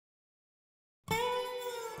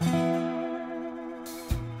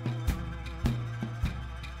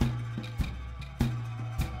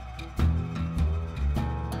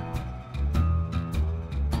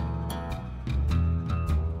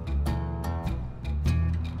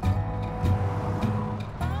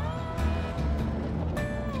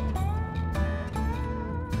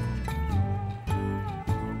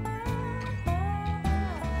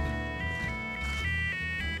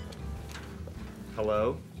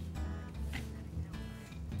Hello.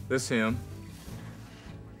 This him.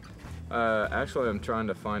 Actually, I'm trying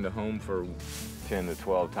to find a home for 10 to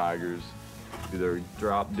 12 tigers. They're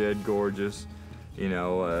drop dead gorgeous, you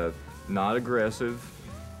know, not aggressive,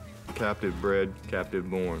 captive bred, captive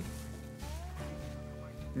born.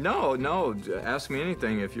 No, ask me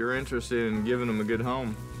anything if you're interested in giving them a good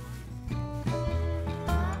home.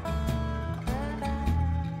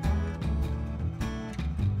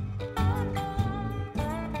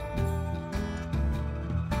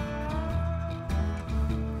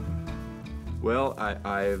 Well,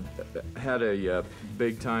 I had a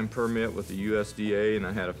big-time permit with the USDA, and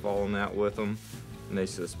I had a falling out with them, and they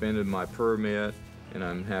suspended my permit, and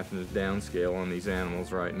I'm having to downscale on these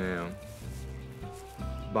animals right now.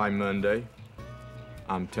 By Monday,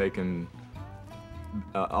 I'm taking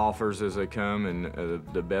offers as they come, and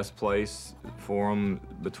the best place for them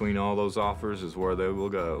between all those offers is where they will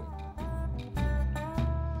go.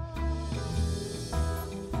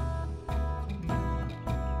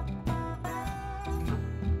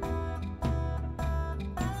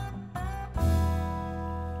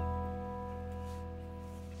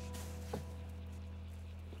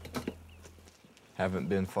 Haven't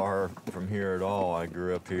been far from here at all. I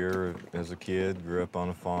grew up here as a kid, grew up on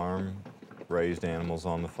a farm, raised animals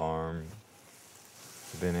on the farm.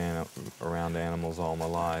 Been around animals all my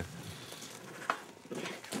life.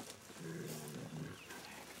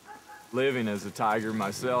 Living as a tiger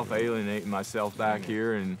myself, alienating myself back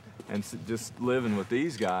here and just living with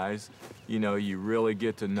these guys, you know, you really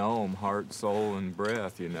get to know them, heart, soul, and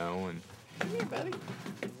breath, you know. And come here, buddy.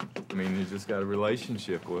 I mean, you just got a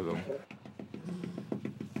relationship with them.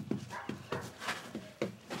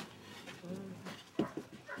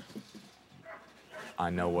 I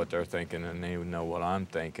know what they're thinking, and they know what I'm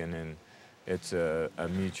thinking, and it's a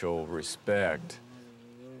mutual respect.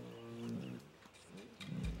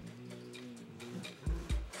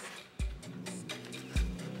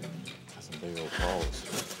 That's some big old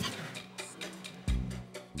paws.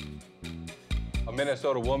 A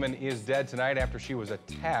Minnesota woman is dead tonight after she was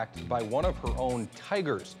attacked by one of her own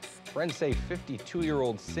tigers. Friends say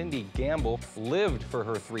 52-year-old Cindy Gamble lived for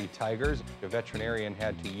her 3 tigers. A veterinarian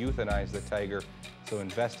had to euthanize the tiger so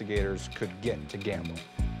investigators could get to Gamble.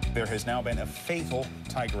 There has now been a fatal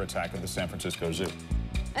tiger attack at the San Francisco Zoo.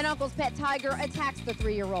 An uncle's pet tiger attacks the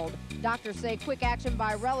 3-year-old. Doctors say quick action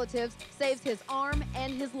by relatives saves his arm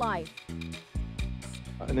and his life.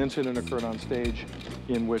 An incident occurred on stage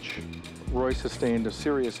in which Roy sustained a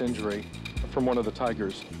serious injury from one of the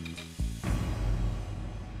tigers.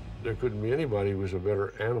 There couldn't be anybody who was a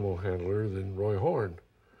better animal handler than Roy Horn.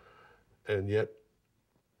 And yet,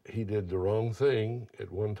 he did the wrong thing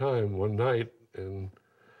at one time, one night, and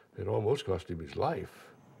it almost cost him his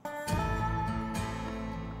life.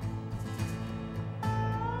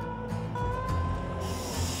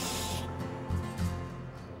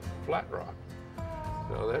 Flat Rock.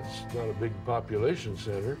 Now, that's not a big population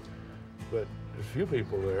center, but there's a few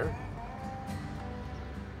people there.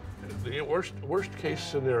 The worst case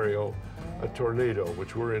scenario, a tornado,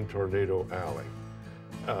 which we're in Tornado Alley.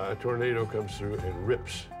 A tornado comes through and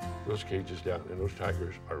rips those cages down, and those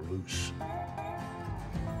tigers are loose.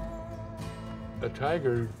 A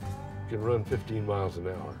tiger can run 15 miles an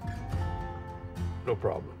hour, no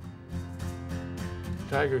problem. A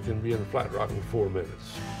tiger can be in Flat Rock in 4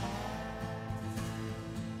 minutes.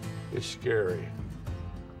 It's scary.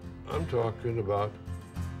 I'm talking about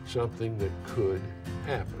something that could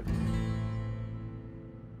happen.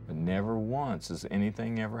 But never once has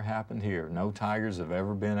anything ever happened here. No tigers have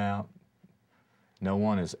ever been out. No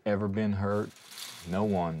one has ever been hurt. No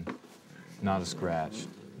one. Not a scratch.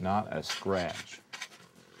 Not a scratch.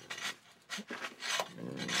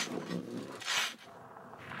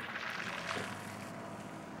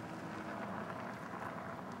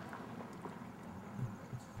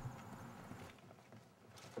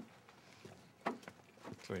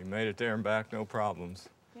 So you made it there and back, no problems.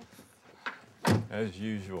 Yes. As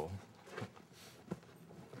usual.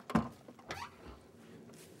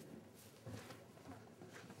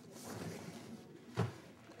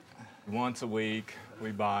 Once a week,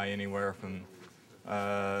 we buy anywhere from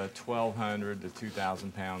 1,200 to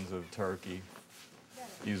 2,000 pounds of turkey,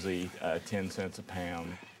 usually 10 cents a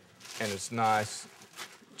pound. And it's nice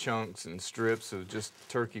chunks and strips of just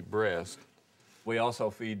turkey breast. We also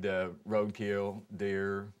feed roadkill,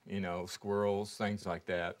 deer, you know, squirrels, things like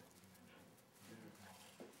that.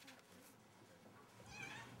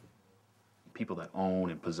 People that own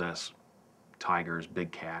and possess tigers,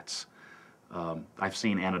 big cats, I've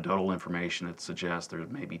seen anecdotal information that suggests there's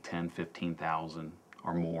maybe 10, 15,000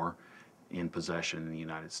 or more in possession in the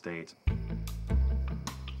United States.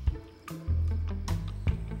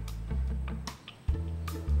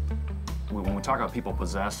 When we talk about people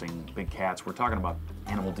possessing big cats, we're talking about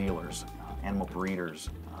animal dealers, animal breeders,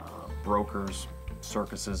 brokers,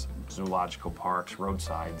 circuses, zoological parks,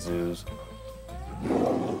 roadside zoos,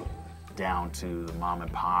 down to the mom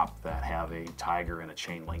and pop that have a tiger in a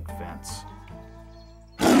chain link fence.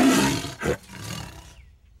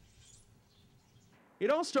 It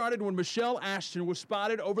all started when Michelle Ashton was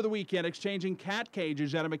spotted over the weekend exchanging cat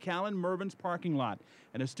cages at a McAllen Mervyn's parking lot.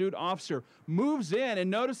 An astute officer moves in and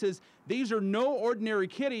notices these are no ordinary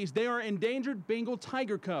kitties. They are endangered Bengal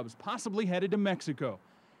tiger cubs, possibly headed to Mexico.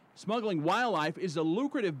 Smuggling wildlife is a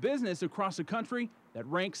lucrative business across a country that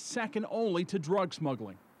ranks second only to drug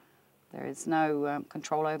smuggling. There is no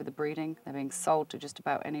control over the breeding. They're being sold to just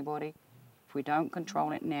about anybody. If we don't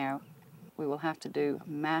control it now, we will have to do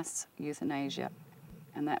mass euthanasia.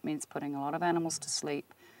 And that means putting a lot of animals to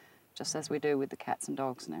sleep, just as we do with the cats and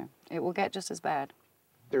dogs now. It will get just as bad.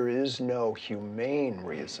 There is no humane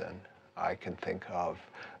reason I can think of.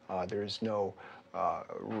 There is no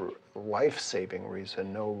life-saving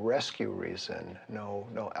reason, no rescue reason, no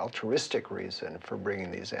altruistic reason for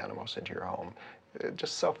bringing these animals into your home.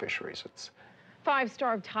 Just selfish reasons. 5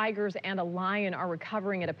 starved tigers and a lion are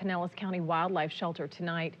recovering at a Pinellas County wildlife shelter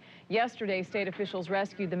tonight. Yesterday, state officials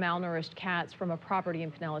rescued the malnourished cats from a property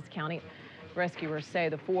in Pinellas County. Rescuers say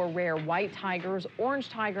the 4 rare white tigers, orange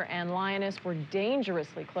tiger, and lioness were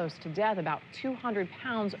dangerously close to death, about 200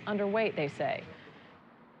 pounds underweight, they say.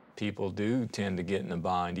 People do tend to get in a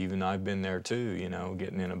bind. Even I've been there too, you know,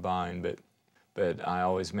 getting in a bind, but I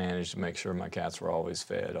always managed to make sure my cats were always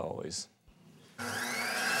fed, always.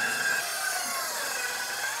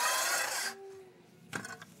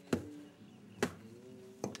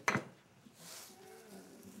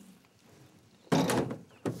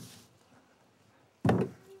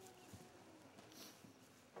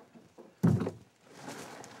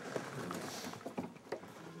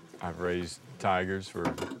 I've raised tigers for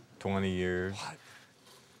 20 years.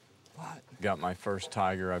 What? Got my first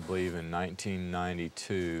tiger, I believe, in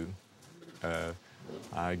 1992.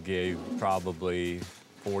 I gave probably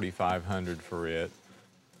 $4,500 for it.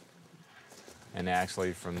 And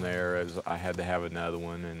actually from there, I had to have another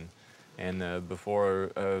one. And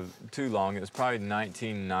before too long, it was probably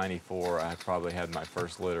 1994, I probably had my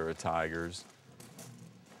first litter of tigers.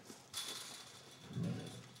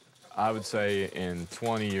 I would say in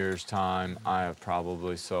 20 years' time, I have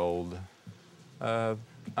probably sold under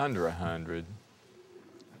 100.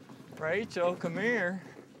 Rachel, come here.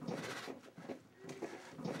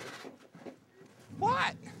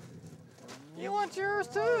 What? You want yours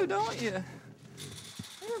too, don't you?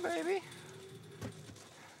 Here, baby.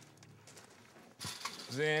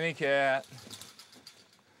 Zenny cat.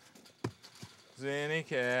 Zenny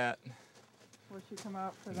cat. Will she come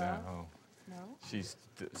out for that? No. No? She's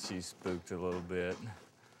spooked a little bit.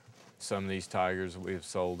 Some of these tigers we've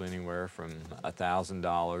sold anywhere from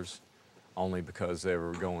 $1,000 only because they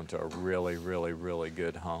were going to a really, really, really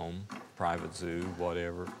good home, private zoo,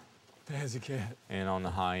 whatever. There's a cat. And on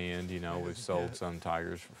the high end, you know, we've sold some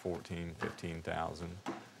tigers for $14,000, $15,000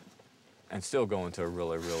 and still going to a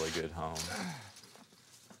really, really good home.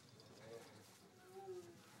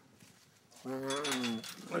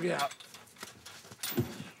 Look out.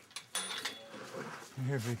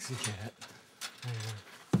 Here, Vixie cat. There.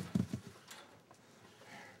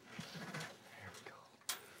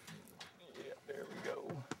 Yeah, there we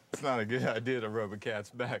go. It's not a good idea to rub a cat's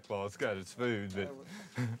back while it's got its food, but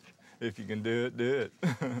if you can do it, do it.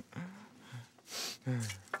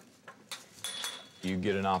 You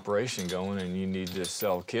get an operation going and you need to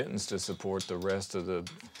sell kittens to support the rest of the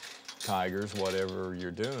tigers, whatever you're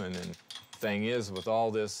doing. And the thing is, with all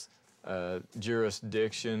this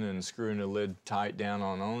jurisdiction and screwing the lid tight down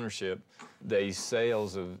on ownership, these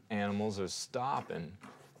sales of animals are stopping.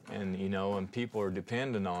 And, you know, and people are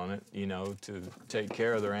dependent on it, you know, to take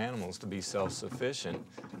care of their animals, to be self-sufficient.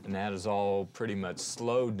 And that is all pretty much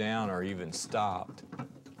slowed down or even stopped.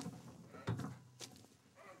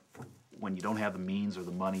 When you don't have the means or the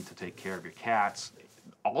money to take care of your cats,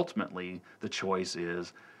 ultimately the choice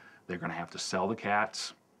is they're going to have to sell the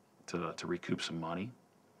cats to recoup some money.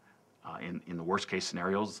 In the worst case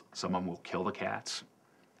scenarios, someone will kill the cats,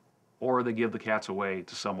 or they give the cats away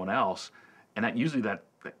to someone else, and that usually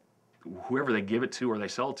whoever they give it to or they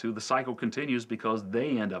sell it to, the cycle continues because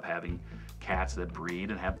they end up having cats that breed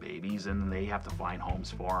and have babies, and they have to find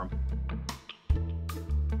homes for them.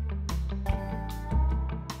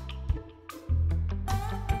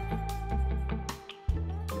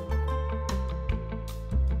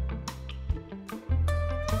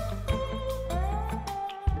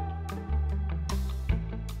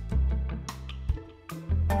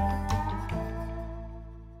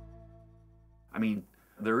 mean,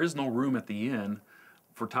 there is no room at the inn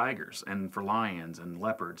for tigers and for lions and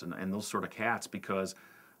leopards and those sort of cats because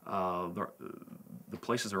the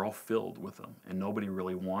places are all filled with them and nobody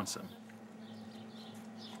really wants them.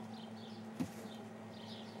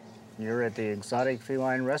 You're at the Exotic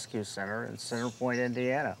Feline Rescue Center in Center Point,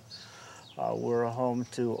 Indiana. We're home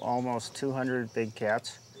to almost 200 big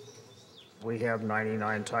cats. We have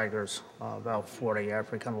 99 tigers, about 40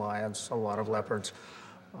 African lions, a lot of leopards,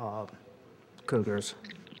 cougars.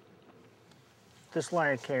 This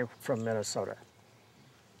lion came from Minnesota.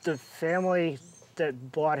 The family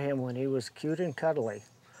that bought him when he was cute and cuddly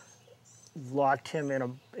locked him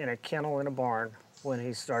in a kennel in a barn when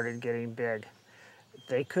he started getting big.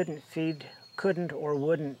 They couldn't or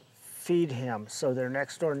wouldn't feed him, so their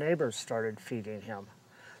next door neighbors started feeding him.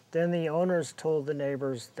 Then the owners told the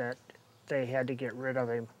neighbors that they had to get rid of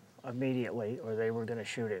him immediately or they were going to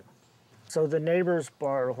shoot him. So the neighbors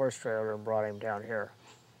borrowed a horse trailer and brought him down here.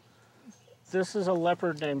 This is a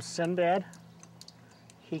leopard named Sinbad.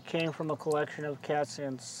 He came from a collection of cats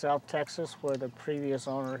in South Texas where the previous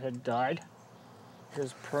owner had died.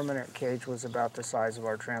 His permanent cage was about the size of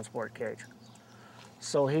our transport cage.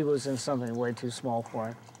 So he was in something way too small for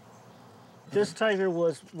him. This tiger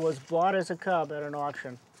was bought as a cub at an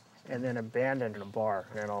auction and then abandoned in a bar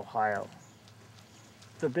in Ohio.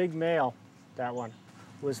 The big male, that one,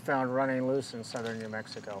 was found running loose in southern New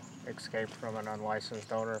Mexico, escaped from an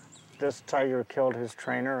unlicensed owner. This tiger killed his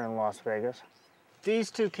trainer in Las Vegas.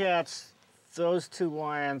 These two cats, those two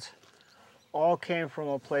lions, all came from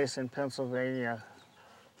a place in Pennsylvania.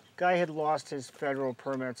 Guy had lost his federal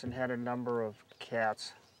permits and had a number of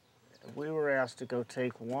cats. We were asked to go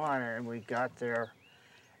take one, and we got there,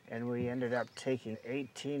 and we ended up taking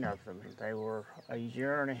 18 of them. They were a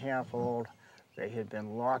year and a half old. They had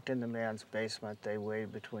been locked in the man's basement. They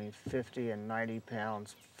weighed between 50 and 90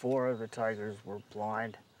 pounds. 4 of the tigers were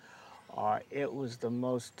blind. It was the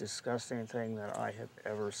most disgusting thing that I have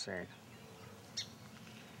ever seen.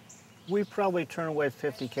 We probably turn away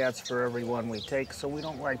 50 cats for every one we take, so we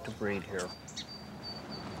don't like to breed here.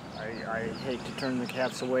 I hate to turn the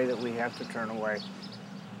cats away that we have to turn away.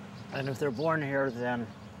 And if they're born here, then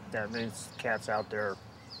that means cats out there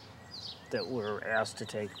that we're asked to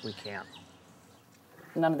take, we can't.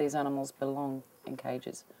 None of these animals belong in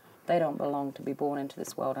cages. They don't belong to be born into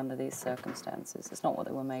this world under these circumstances. It's not what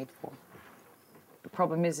they were made for. The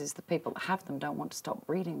problem is the people that have them don't want to stop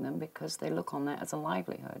breeding them because they look on that as a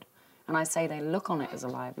livelihood. And I say they look on it as a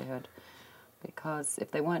livelihood because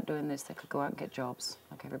if they weren't doing this, they could go out and get jobs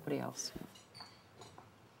like everybody else.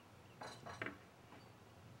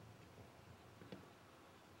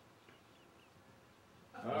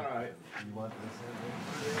 All right. You want this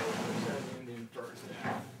Indian first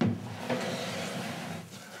now.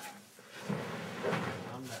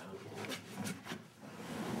 I'm down.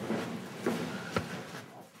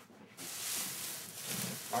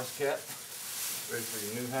 Marcy Cat, ready for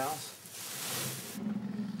your new house?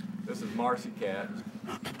 This is Marcy Cat.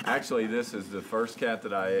 Actually, this is the first cat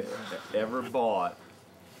that I ever bought.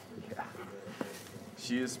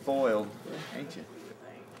 She is spoiled, ain't you?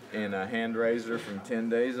 And I hand raised her from 10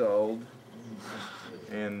 days old.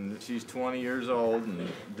 And she's 20 years old and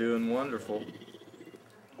doing wonderful.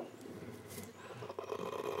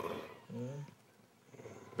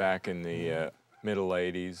 Back in the middle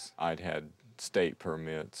 80s, I'd had state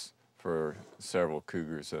permits for several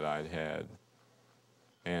cougars that I'd had.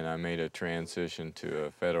 And I made a transition to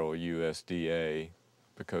a federal USDA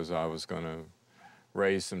because I was going to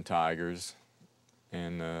raise some tigers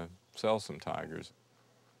and sell some tigers.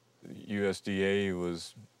 USDA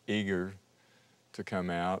was eager to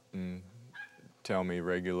come out and tell me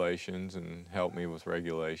regulations and help me with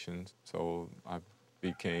regulations. So I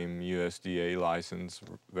became USDA licensed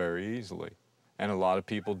very easily. And a lot of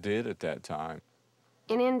people did at that time.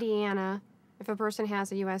 In Indiana, if a person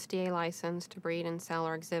has a USDA license to breed and sell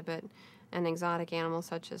or exhibit an exotic animal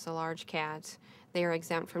such as a large cat, they are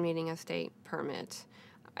exempt from needing a state permit.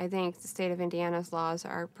 I think the state of Indiana's laws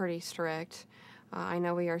are pretty strict. I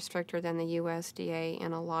know we are stricter than the USDA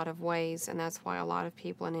in a lot of ways, and that's why a lot of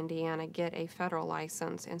people in Indiana get a federal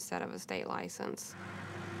license instead of a state license.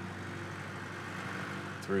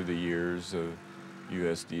 Through the years,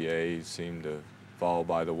 USDA seemed to fall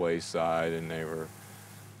by the wayside, and they were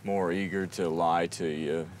more eager to lie to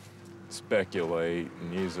you, speculate,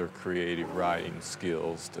 and use their creative writing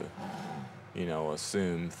skills to, you know,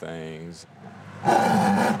 assume things.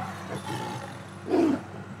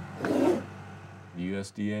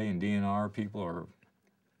 USDA and DNR people are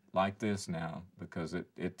like this now because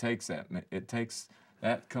it takes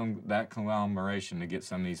that conglomeration to get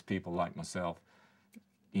some of these people like myself,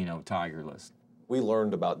 you know, tigerless. We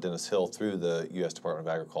learned about Dennis Hill through the U.S. Department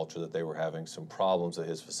of Agriculture that they were having some problems at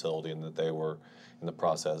his facility and that they were in the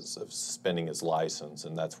process of suspending his license.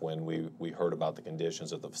 And that's when we heard about the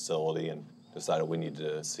conditions at the facility and decided we needed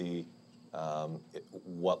to see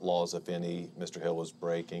what laws, if any, Mr. Hill was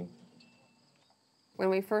breaking. When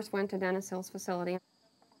we first went to Dennis Hill's facility,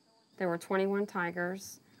 there were 21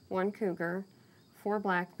 tigers, 1 cougar, 4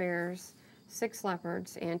 black bears, 6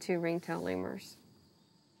 leopards, and 2 ringtail lemurs.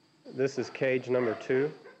 This is cage number 2.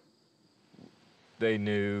 They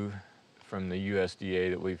knew from the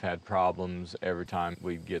USDA that we've had problems every time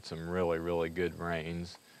we'd get some really, really good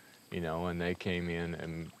rains, you know, and they came in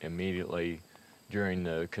and immediately during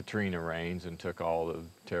the Katrina rains and took all the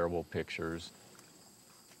terrible pictures.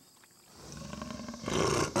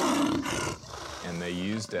 And they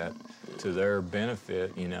used that to their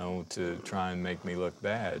benefit, you know, to try and make me look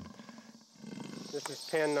bad. This is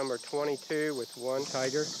pen number 22 with 1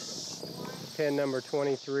 tiger. Pen number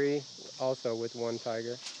 23, also with 1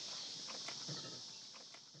 tiger.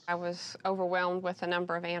 I was overwhelmed with the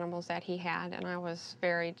number of animals that he had, and I was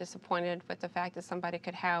very disappointed with the fact that somebody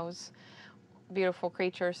could house beautiful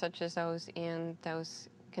creatures such as those in those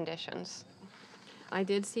conditions. I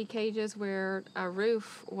did see cages where a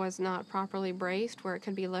roof was not properly braced, where it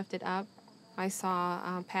could be lifted up. I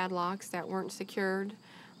saw padlocks that weren't secured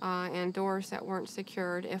and doors that weren't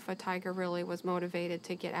secured if a tiger really was motivated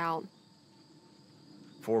to get out.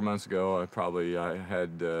 4 months ago, I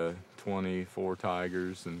had 24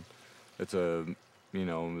 tigers, and it's you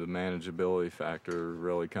know, the manageability factor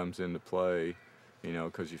really comes into play, you know,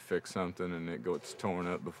 because you fix something and it gets torn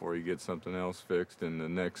up before you get something else fixed in the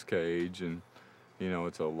next cage, and you know,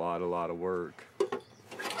 it's a lot of work.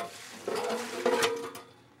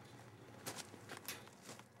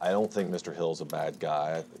 I don't think Mr. Hill's a bad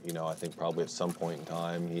guy. You know, I think probably at some point in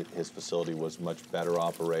time, his facility was much better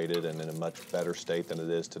operated and in a much better state than it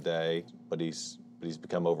is today. But he's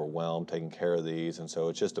become overwhelmed taking care of these, and so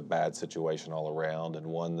it's just a bad situation all around, and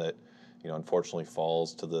one that, you know, unfortunately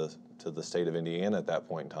falls to the state of Indiana at that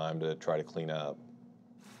point in time to try to clean up.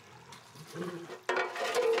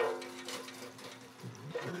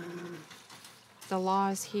 The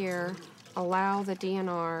laws here allow the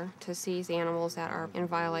DNR to seize animals that are in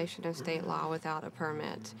violation of state law without a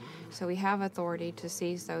permit. So we have authority to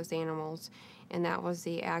seize those animals, and that was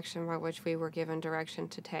the action by which we were given direction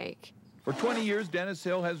to take. For 20 years, Dennis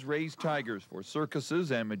Hill has raised tigers for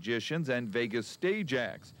circuses and magicians and Vegas stage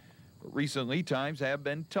acts. But recently, times have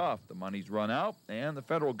been tough. The money's run out, and the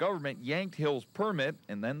federal government yanked Hill's permit,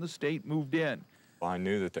 and then the state moved in. I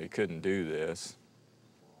knew that they couldn't do this,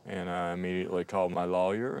 and I immediately called my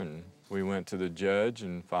lawyer, and we went to the judge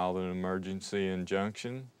and filed an emergency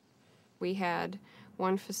injunction. We had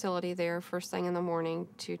one facility there first thing in the morning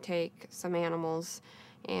to take some animals,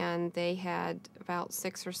 and they had about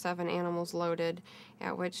 6 or 7 animals loaded,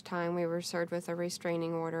 at which time we were served with a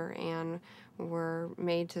restraining order and were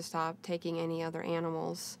made to stop taking any other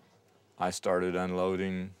animals. I started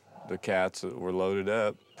unloading the cats that were loaded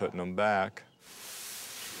up, putting them back.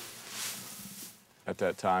 At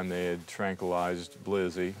that time, they had tranquilized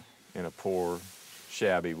Blizzy in a poor,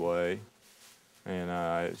 shabby way.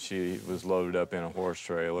 And she was loaded up in a horse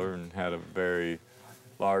trailer and had a very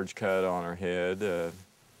large cut on her head.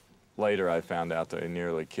 Later, I found out they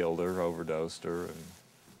nearly killed her, overdosed her, and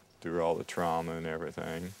through all the trauma and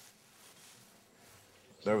everything.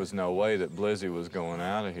 There was no way that Blizzy was going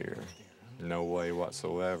out of here. No way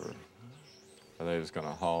whatsoever. They was going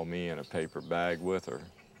to haul me in a paper bag with her.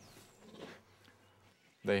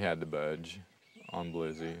 They had to budge on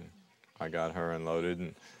Blizzy. I got her unloaded,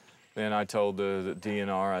 and then I told the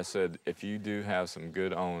DNR, I said, if you do have some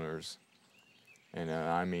good owners, and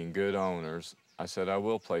I mean good owners, I said, I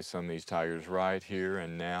will place some of these tigers right here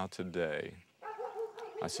and now today.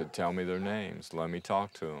 I said, tell me their names, let me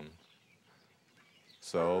talk to them.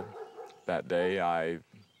 So that day I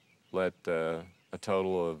let a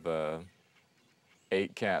total of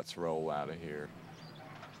 8 cats roll out of here.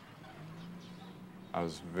 I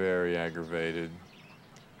was very aggravated.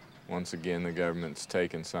 Once again, the government's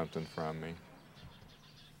taken something from me.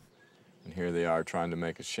 And here they are trying to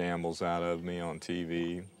make a shambles out of me on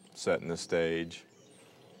TV, setting the stage.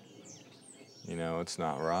 You know, it's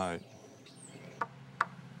not right.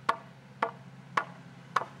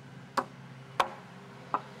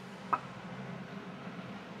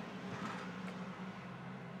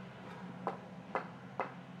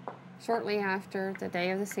 Shortly after the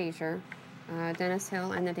day of the seizure, Dennis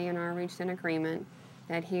Hill and the DNR reached an agreement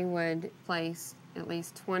that he would place at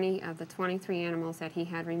least 20 of the 23 animals that he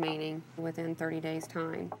had remaining within 30 days'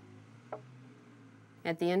 time.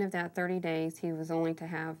 At the end of that 30 days, he was only to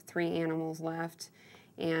have 3 animals left,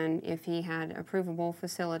 and if he had approvable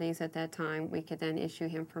facilities at that time, we could then issue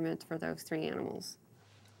him permits for those 3 animals.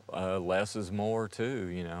 Less is more too,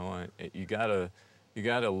 you know. You gotta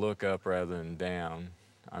look up rather than down.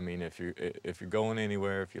 I mean, if you're going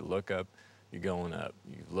anywhere, if you look up, you're going up.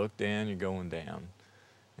 You look down, you're going down.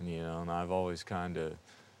 And you know, and I've always kind of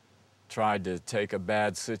tried to take a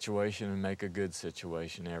bad situation and make a good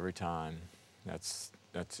situation every time. That's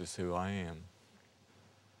just who I am.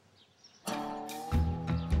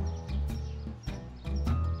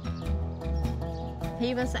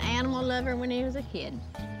 He was an animal lover when he was a kid.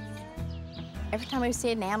 Every time we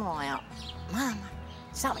see an animal out, Mom,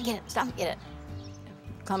 stop and get it, stop and get it.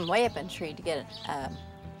 Come way up in the tree to get a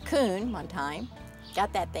coon one time.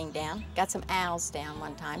 Got that thing down. Got some owls down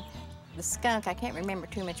one time. The skunk, I can't remember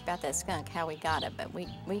too much about that skunk, how we got it, but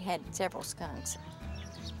we had several skunks.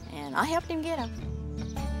 And I helped him get them.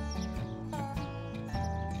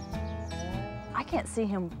 I can't see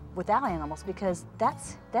him without animals because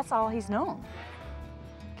that's all he's known.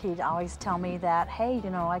 He'd always tell me that, hey, you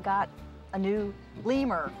know, I got a new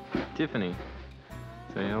lemur. Tiffany,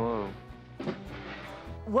 say hello.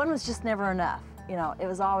 One was just never enough. You know, it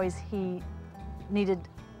was always he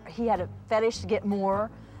had a fetish to get more.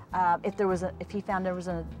 If he found there was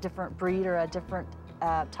a different breed or a different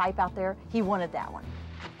type out there, he wanted that one.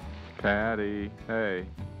 Patty, hey.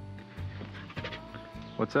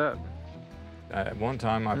 What's up? At one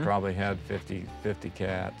time, I probably had 50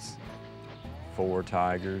 cats, 4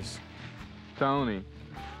 tigers. Tony.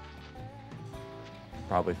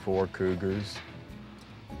 Probably 4 cougars.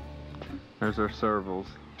 There's our servals.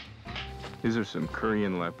 These are some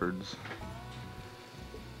Korean leopards.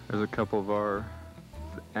 There's a couple of our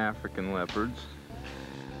African leopards.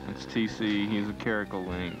 That's TC, he's a caracal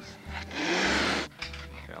lynx.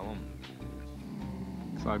 Tell him.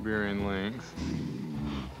 Siberian lynx.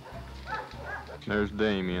 There's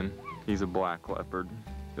Damien, he's a black leopard.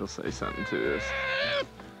 He'll say something to us.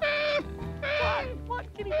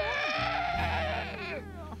 What can he do?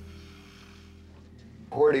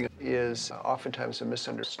 Hoarding is oftentimes a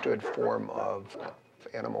misunderstood form of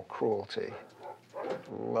animal cruelty.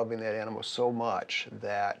 Loving that animal so much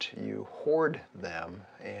that you hoard them,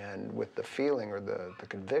 and with the feeling or the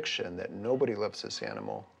conviction that nobody loves this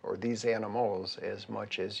animal or these animals as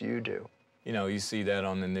much as you do. You know, you see that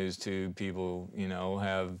on the news too. People, you know,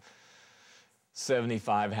 have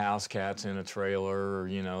 75 house cats in a trailer,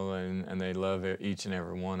 you know, and they love each and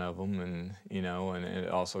every one of them. And, you know, and it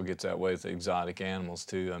also gets that way with exotic animals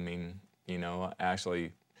too. I mean, you know,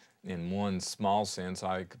 actually, in one small sense,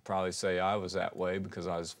 I could probably say I was that way because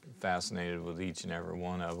I was fascinated with each and every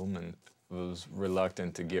one of them and was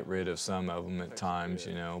reluctant to get rid of some of them at times,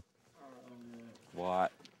 you know.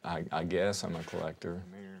 What? I guess I'm a collector.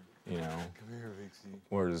 You know,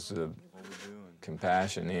 where does the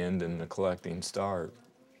compassion end and the collecting start?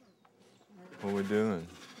 What are we doing?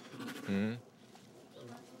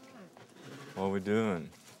 What are we doing?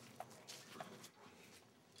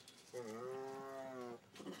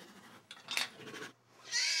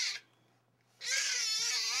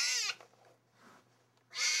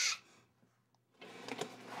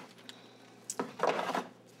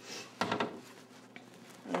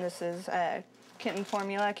 And this is kitten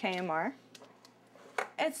formula, KMR.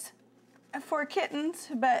 It's for kittens,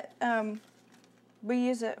 but we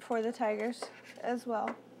use it for the tigers as well.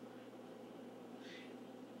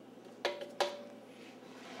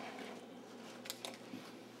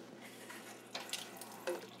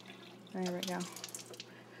 There we go.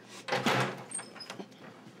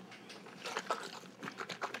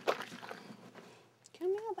 Come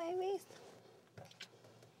here, babies.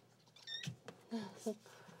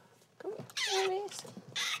 Come here, babies.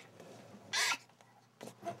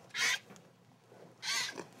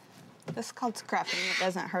 This is called scruffing. It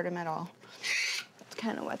doesn't hurt them at all. It's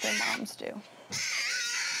kind of what their moms do.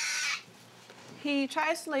 He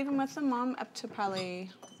tries to leave them with the mom up to probably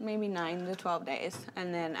maybe 9 to 12 days.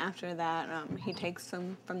 And then after that, he takes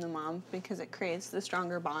them from the mom because it creates the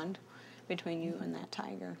stronger bond between you and that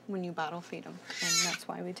tiger when you bottle feed them. And that's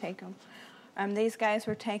why we take them. These guys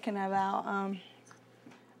were taken about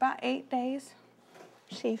 8 days.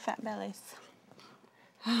 See, fat bellies.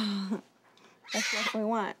 That's what we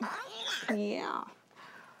want. Yeah.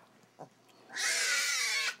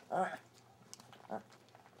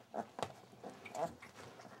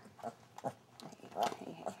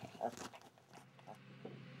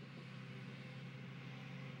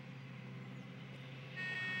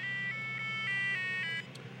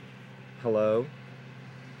 Hello?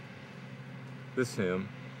 This is him.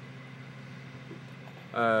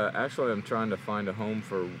 Actually, I'm trying to find a home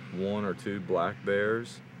for 1 or 2 black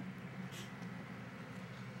bears.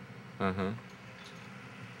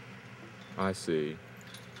 I see.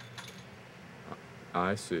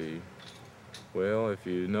 I see. Well, if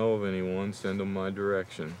you know of anyone, send them my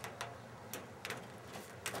direction.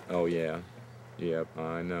 Oh, yeah. Yep,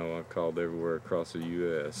 I know. I've called everywhere across the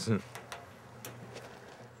U.S.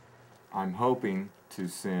 I'm hoping to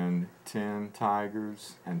send 10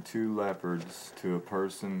 tigers and 2 leopards to a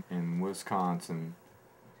person in Wisconsin.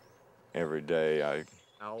 Every day I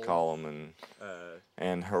call them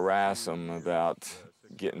and harass them about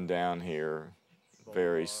getting down here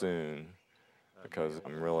very soon, because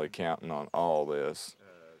I'm really counting on all this.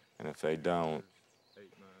 And if they don't,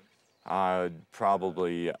 I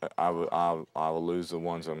will lose the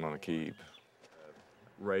ones I'm going to keep.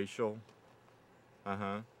 Racial.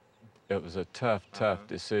 It was a tough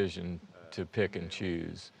decision to pick and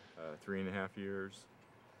choose. 3.5 years.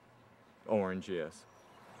 Orange, yes.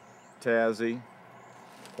 Tassie,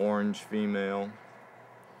 orange female,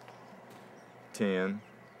 10.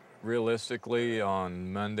 Realistically,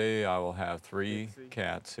 on Monday, I will have 3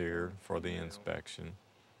 cats here for the inspection.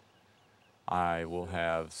 I will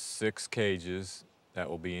have 6 cages that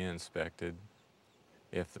will be inspected.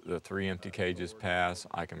 If the 3 empty cages pass,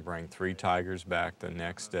 I can bring 3 tigers back the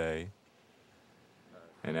next day.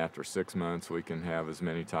 And after 6 months, we can have as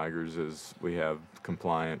many tigers as we have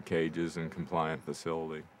compliant cages and compliant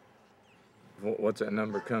facility. What's that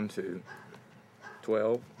number come to?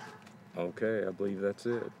 12? Okay, I believe that's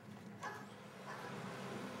it.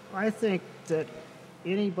 I think that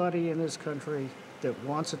anybody in this country that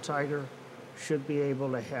wants a tiger should be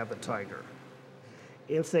able to have a tiger,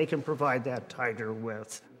 if they can provide that tiger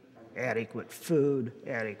with adequate food,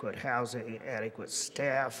 adequate housing, adequate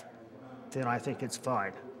staff, then I think it's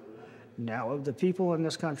fine. Now, of the people in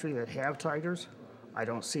this country that have tigers, I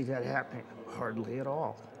don't see that happening hardly at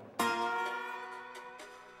all.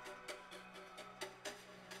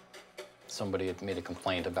 Somebody had made a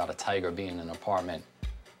complaint about a tiger being in an apartment.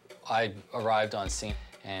 I arrived on scene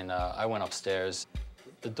and I went upstairs.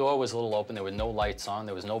 The door was a little open, there were no lights on,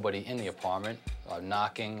 there was nobody in the apartment,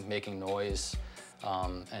 knocking, making noise,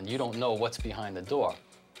 and you don't know what's behind the door.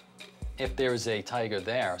 If there's a tiger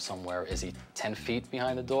there somewhere, is he 10 feet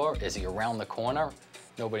behind the door? Is he around the corner?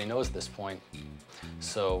 Nobody knows at this point.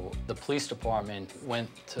 So the police department went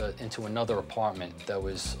into another apartment that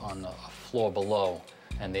was on a floor below,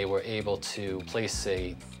 and they were able to place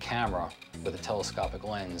a camera with a telescopic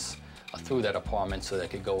lens through that apartment so they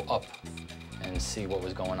could go up and see what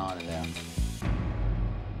was going on in there.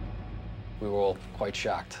 We were all quite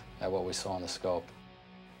shocked at what we saw on the scope.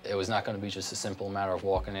 It was not going to be just a simple matter of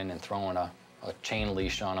walking in and throwing a chain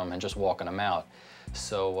leash on them and just walking them out.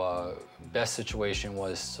 So best situation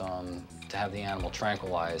was to have the animal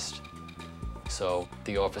tranquilized. So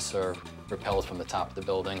the officer rappelled from the top of the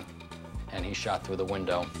building and he shot through the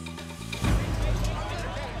window.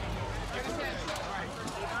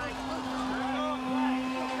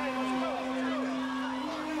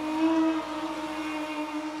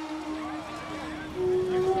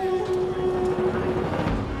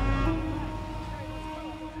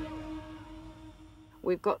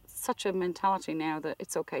 We've got such a mentality now that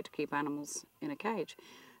it's okay to keep animals in a cage.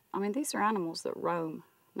 I mean, these are animals that roam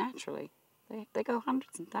naturally. They go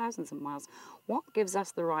hundreds and thousands of miles. What gives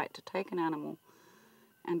us the right to take an animal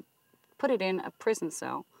and put it in a prison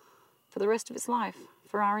cell for the rest of its life,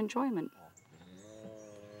 for our enjoyment?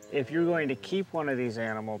 If you're going to keep one of these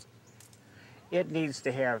animals, it needs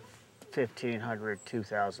to have 1,500,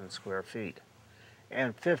 2,000 square feet.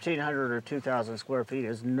 And 1,500 or 2,000 square feet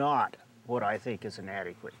is not what I think is an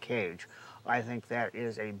adequate cage. I think that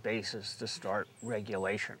is a basis to start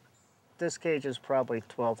regulation. This cage is probably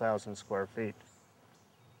 12,000 square feet.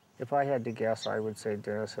 If I had to guess, I would say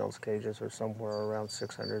Dennis Hill's cages are somewhere around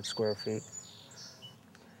 600 square feet.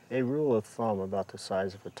 A rule of thumb about the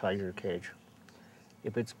size of a tiger cage: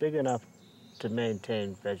 if it's big enough to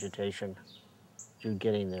maintain vegetation, you're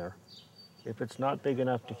getting there. If it's not big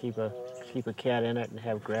enough to keep a cat in it and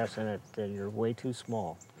have grass in it, then you're way too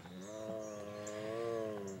small.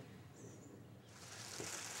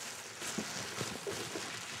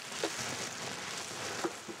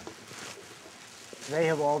 They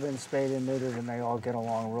have all been spayed and neutered, and they all get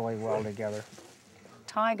along really well together.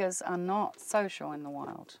 Tigers are not social in the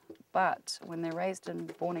wild, but when they're raised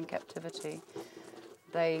and born in captivity,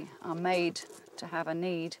 they are made to have a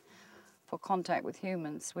need for contact with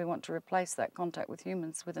humans. We want to replace that contact with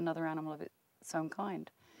humans with another animal of its own kind.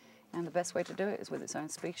 And the best way to do it is with its own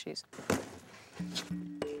species.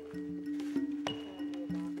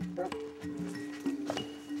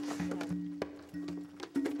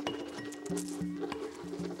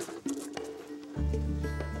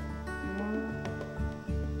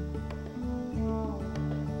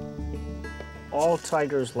 All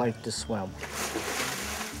tigers like to swim.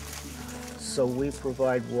 So we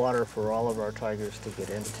provide water for all of our tigers to get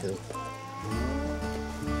into.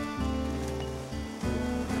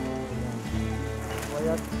 We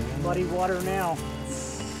got muddy water now.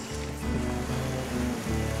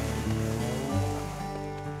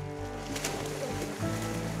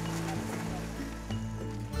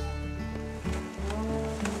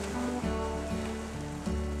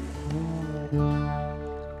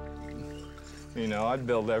 You know, I'd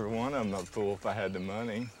build every one of them a pool if I had the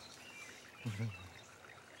money.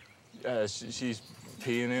 She's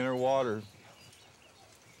peeing in her water.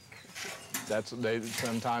 That's what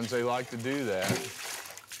sometimes they like to do that.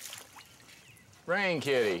 Rain,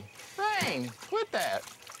 kitty, rain, quit that.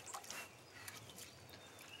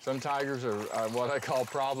 Some tigers are what I call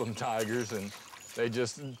problem tigers, and they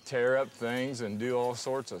just tear up things and do all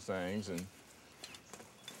sorts of things.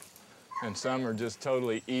 And some are just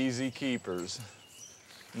totally easy keepers.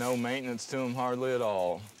 No maintenance to them hardly at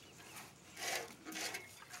all.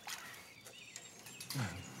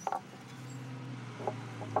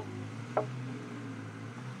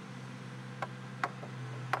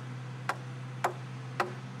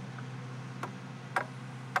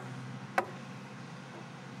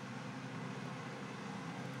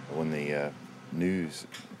 When the news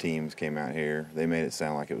teams came out here, they made it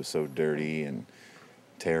sound like it was so dirty and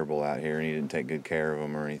terrible out here, and he didn't take good care of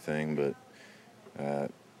them or anything, but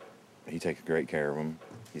he takes great care of them.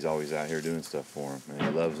 He's always out here doing stuff for them, and he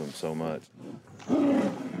loves them so much.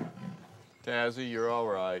 Tazzy, you're all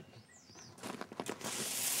right.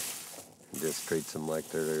 Just treats them like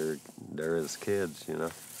they're his kids, you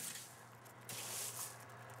know.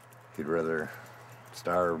 He'd rather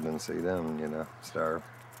starve than see them, you know, starve.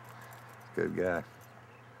 Good guy.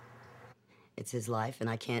 It's his life, and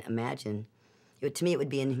I can't imagine. To me, it would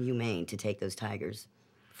be inhumane to take those tigers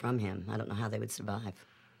from him. I don't know how they would survive.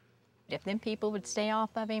 If them people would stay off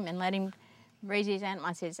of him and let him raise his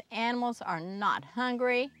animals, his animals are not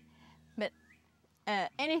hungry, but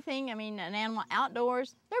anything, I mean, an animal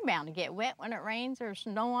outdoors, they're bound to get wet when it rains or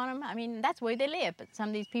snow on them. I mean, that's the way they live, but some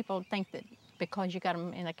of these people think that because you got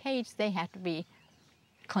them in a cage, they have to be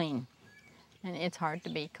clean. And it's hard to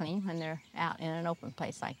be clean when they're out in an open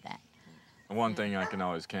place like that. One thing I can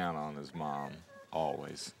always count on is Mom,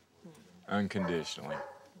 always, unconditionally.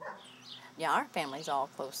 Yeah, our family's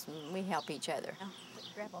all close, and we help each other.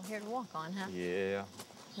 Gravel here to walk on, huh? Yeah.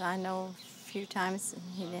 I know a few times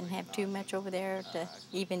he didn't have too much over there to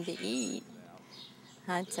even to eat.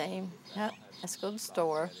 I'd say, oh, let's go to the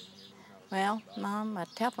store. Well, Mom, my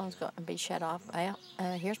telephone's going to be shut off. Well,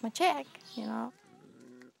 here's my check, you know.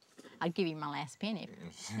 I'll give you my last penny.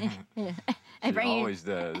 Yeah. She always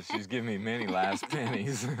does. She's given me many last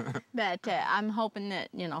pennies. But I'm hoping that,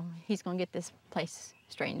 you know, he's going to get this place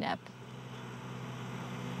straightened up.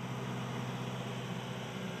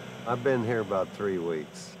 I've been here about 3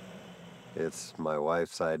 weeks. It's my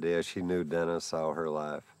wife's idea. She knew Dennis all her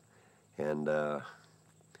life. And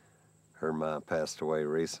her ma passed away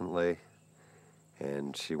recently.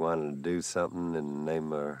 And she wanted to do something in the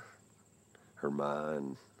name of her ma.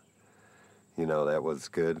 And you know, that was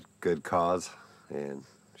good cause, and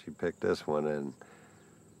she picked this one, and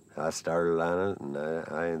I started on it, and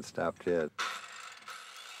I ain't stopped yet.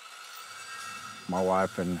 My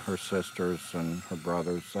wife and her sisters and her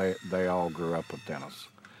brothers, they all grew up with Dennis.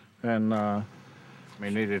 And we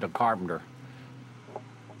needed a carpenter.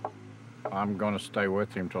 I'm going to stay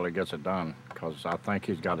with him till he gets it done, because I think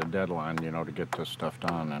he's got a deadline, you know, to get this stuff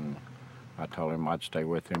done, and I told him I'd stay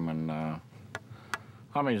with him, and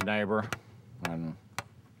I'm his neighbor. And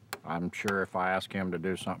I'm sure if I asked him to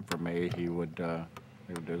do something for me, he would do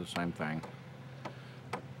the same thing.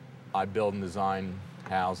 I build and design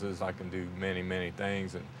houses. I can do many, many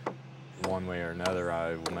things, and one way or another,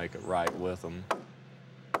 I will make it right with them.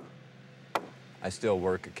 I still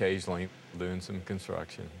work occasionally doing some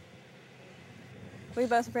construction. We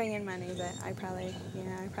both bring in money, but I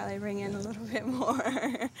probably bring in a little bit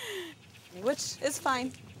more, which is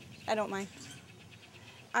fine. I don't mind.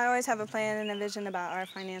 I always have a plan and a vision about our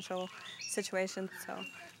financial situation, so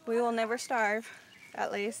we will never starve,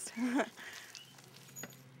 at least.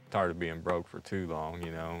 Tired of being broke for too long,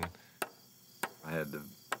 you know. I had the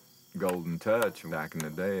golden touch back in the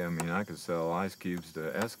day. I mean, I could sell ice cubes to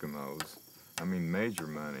Eskimos. I mean, major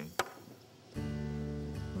money.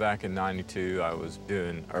 Back in '92, I was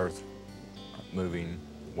doing earth moving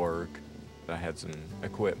work. I had some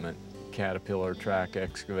equipment, Caterpillar track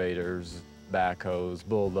excavators, backhoes,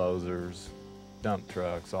 bulldozers, dump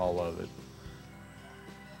trucks, all of it.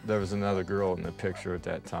 There was another girl in the picture at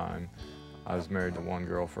that time. I was married to one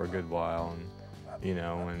girl for a good while, and you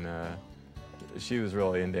know, and she was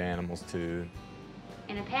really into animals too.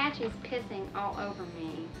 And Apache's pissing all over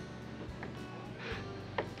me.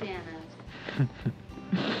 Dennis.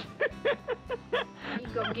 You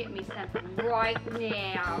go get me something right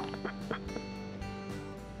now.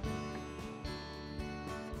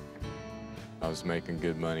 I was making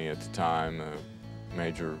good money at the time, a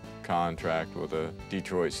major contract with a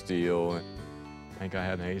Detroit Steel. I think I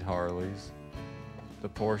had 8 Harleys. The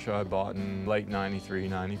Porsche I bought in late '93,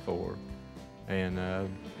 '94, and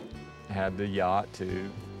had the yacht too,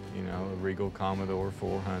 you know, a Regal Commodore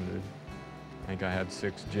 400. I think I had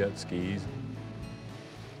 6 jet skis.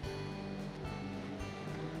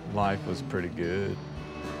 Life was pretty good.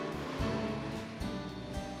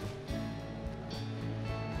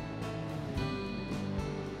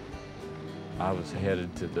 I was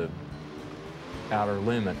headed to the outer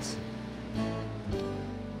limits.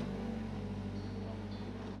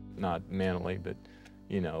 Not mentally, but,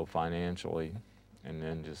 you know, financially. And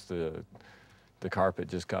then just the carpet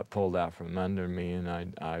just got pulled out from under me, and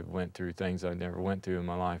I went through things I never went through in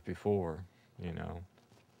my life before, you know.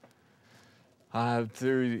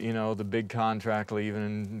 Through, you know, the big contract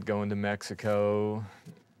leaving, going to Mexico,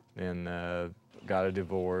 and got a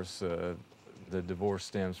divorce. The divorce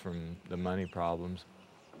stems from the money problems.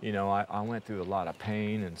 You know, I went through a lot of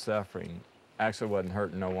pain and suffering. Actually wasn't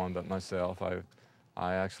hurting no one but myself.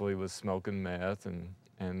 I actually was smoking meth and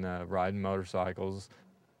riding motorcycles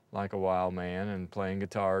like a wild man and playing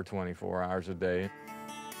guitar 24 hours a day.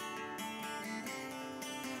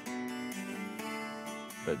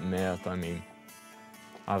 But meth, I mean,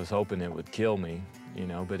 I was hoping it would kill me, you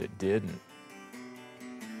know, but it didn't.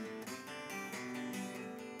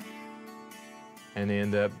 And I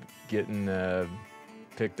ended up getting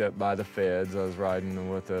picked up by the feds. I was riding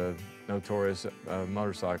with a notorious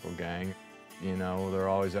motorcycle gang. You know, they're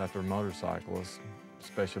always after motorcyclists,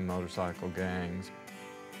 special motorcycle gangs.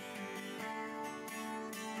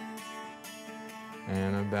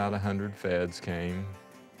 And about 100 feds came.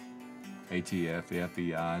 ATF, the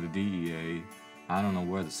FBI, the DEA. I don't know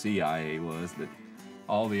where the CIA was, but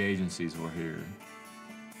all the agencies were here.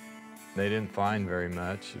 They didn't find very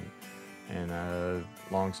much. And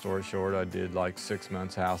long story short, I did like 6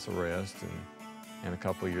 months house arrest and a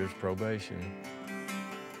couple of years probation.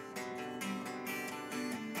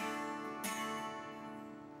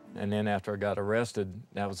 And then after I got arrested,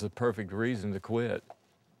 that was the perfect reason to quit,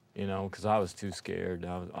 you know, because I was too scared.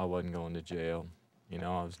 I wasn't going to jail. You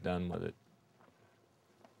know, I was done with it.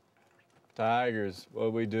 Tigers,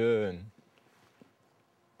 what we doing?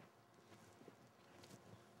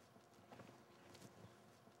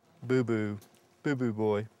 Boo-boo, boo-boo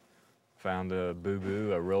boy. Found a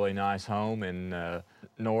boo-boo, a really nice home in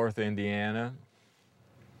North Indiana.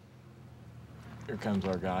 Here comes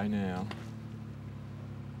our guy now.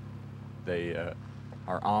 They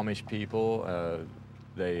are Amish people.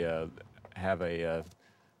 They have a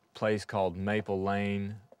place called Maple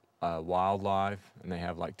Lane Wildlife, and they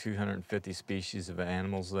have like 250 species of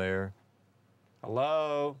animals there.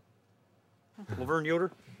 Hello? Laverne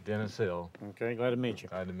Yoder? Dennis Hill. Okay, glad to meet you.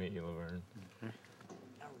 Glad to meet you, Laverne.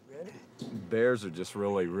 Bears are just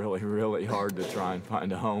really, really, really hard to try and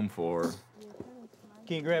find a home for.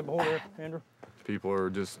 Can you grab a hold of it, Andrew? People are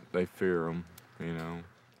just, they fear them, you know.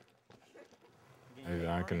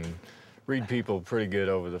 I can read people pretty good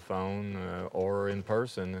over the phone or in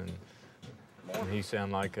person, and he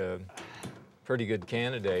sounded like a pretty good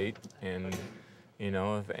candidate. And you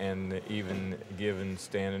know, and even given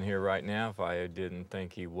standing here right now, if I didn't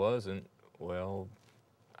think he wasn't, well,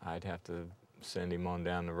 I'd have to send him on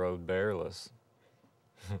down the road bearless.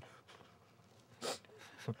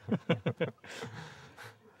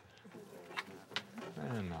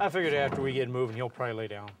 I figured after we get moving, he'll probably lay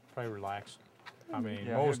down, probably relax. I mean,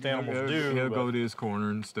 yeah, most animals do. He'll go to his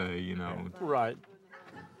corner and stay, you know. Right.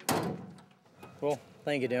 Well,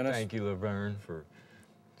 thank you, Dennis. Thank you, Laverne, for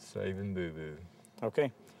saving Boo-Boo.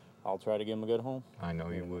 Okay. I'll try to give him a good home. I know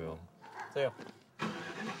you will. See ya.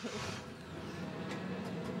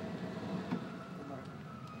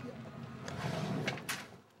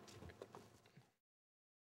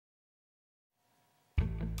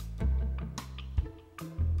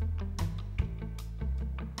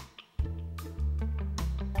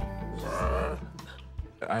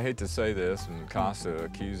 I hate to say this, and Costa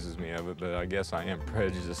accuses me of it, but I guess I am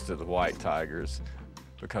prejudiced to the white tigers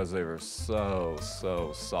because they were so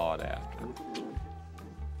sought after.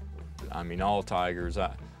 I mean, all tigers,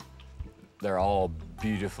 They're all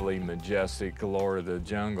beautifully majestic, Lord of the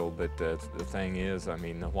jungle, but the thing is, I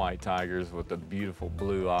mean, the white tigers with the beautiful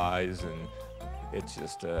blue eyes, and it's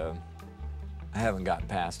just, I haven't gotten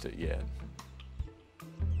past it yet.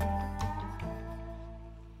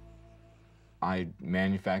 I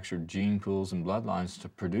manufactured gene pools and bloodlines to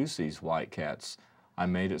produce these white cats. I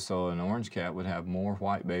made it so an orange cat would have more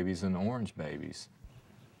white babies than orange babies.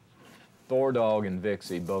 Thor Dog and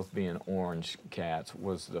Vixie, both being orange cats,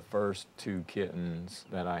 was the first 2 kittens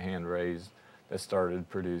that I hand-raised that started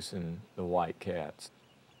producing the white cats.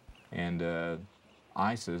 And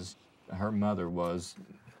Isis, her mother was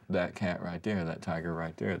that cat right there, that tiger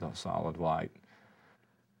right there, the solid white.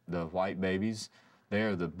 The white babies,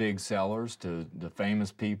 they're the big sellers to the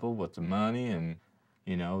famous people with the money, and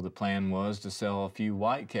you know, the plan was to sell a few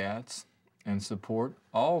white cats and support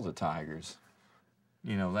all the tigers.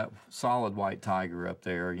 You know, that solid white tiger up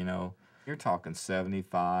there, you know, you're talking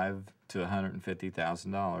 $75,000 to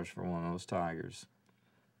 $150,000 for one of those tigers.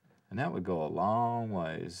 And that would go a long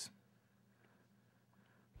ways.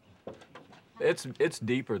 It's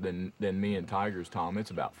deeper than me and tigers, Tom. It's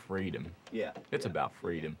about freedom. Yeah. It's about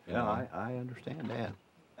freedom. Yeah, I understand that.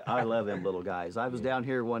 I love them little guys. I was down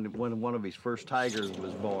here when one of his first tigers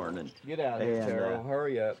was born. And get out of here, Terrell.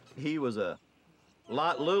 Hurry up. He was a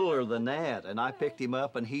lot littler than that, and I picked him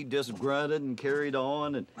up, and he just grunted and carried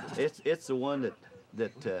on. And it's the one that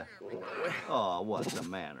oh, what's the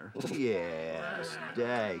manner? Yes,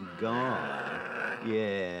 daggone.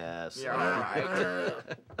 Yes. You're all right.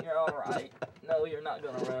 You're all right. No, you're not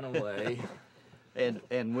gonna run away.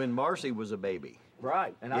 And when Marcy was a baby.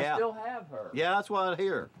 Right, and I still have her. Yeah, that's what I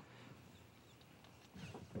hear.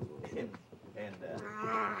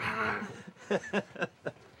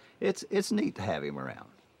 It's neat to have him around.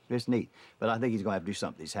 It's neat, but I think he's going to have to do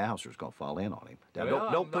something. His house is going to fall in on him. Now,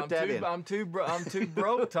 Well, don't put that in. I'm too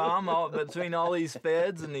broke, Tom. Between all these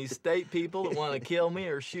feds and these state people that want to kill me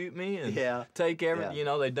or shoot me and take everything. You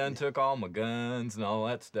know, they done took all my guns and all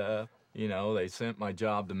that stuff. You know, they sent my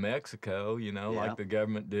job to Mexico. You know, like the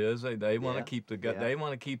government does. They want to keep they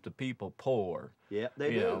want to keep the people poor. Yeah,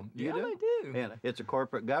 they You do. know, You do. they do. And it's a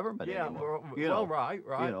corporate government anymore. Right.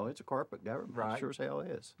 You know, it's a corporate government. Right. It sure as hell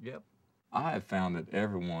is. Yep. I have found that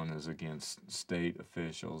everyone is against state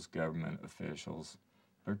officials, government officials.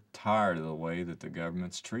 They're tired of the way that the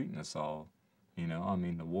government's treating us all. You know, I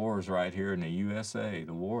mean, the war is right here in the USA.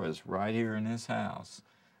 The war is right here in this house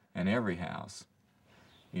and every house.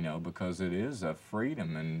 You know, because it is a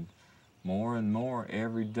freedom, and more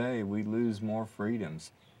every day we lose more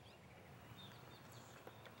freedoms.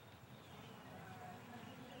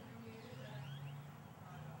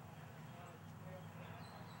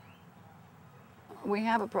 We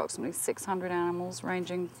have approximately 600 animals,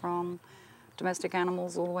 ranging from domestic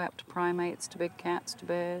animals all the way up to primates, to big cats, to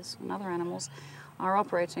bears, and other animals. Our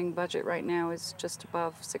operating budget right now is just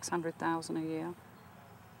above $600,000 a year.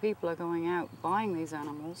 People are going out buying these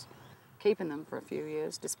animals, keeping them for a few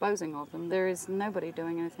years, disposing of them. There is nobody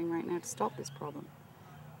doing anything right now to stop this problem.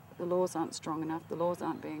 The laws aren't strong enough, the laws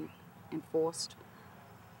aren't being enforced.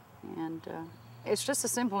 And it's just a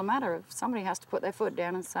simple matter of somebody has to put their foot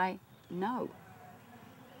down and say no.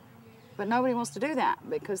 But nobody wants to do that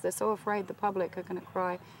because they're so afraid the public are going to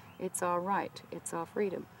cry, it's our right, it's our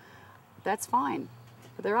freedom. That's fine,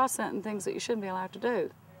 but there are certain things that you shouldn't be allowed to do.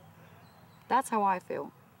 That's how I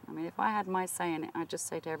feel. I mean, if I had my say in it, I'd just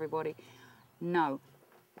say to everybody, no.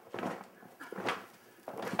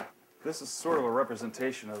 This is sort of a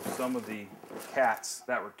representation of some of the cats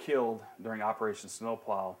that were killed during Operation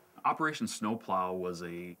Snowplow. Operation Snowplow was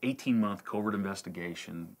a 18-month covert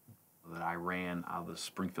investigation that I ran out of the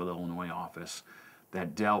Springfield, Illinois office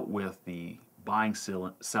that dealt with the buying,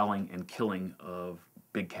 selling, and killing of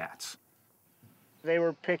big cats. They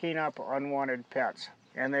were picking up unwanted pets,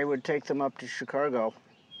 and they would take them up to Chicago,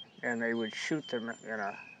 and they would shoot them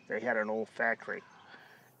they had an old factory.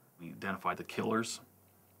 We identified the killers,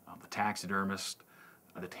 the taxidermists,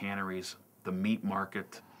 the tanneries, the meat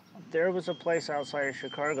market. There was a place outside of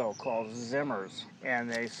Chicago called Zimmer's,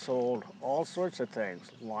 and they sold all sorts of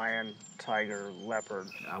things, lion, tiger, leopard.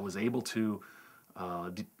 I was able to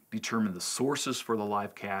determine the sources for the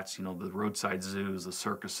live cats, you know, the roadside zoos, the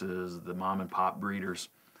circuses, the mom and pop breeders,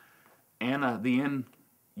 and the end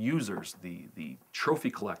users, the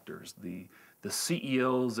trophy collectors, the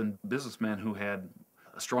CEOs and businessmen who had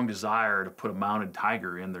a strong desire to put a mounted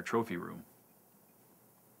tiger in their trophy room.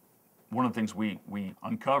 One of the things we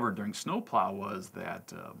uncovered during Snowplow was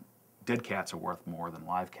that dead cats are worth more than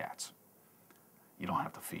live cats. You don't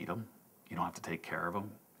have to feed them. You don't have to take care of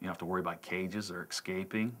them. You don't have to worry about cages or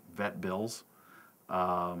escaping, vet bills.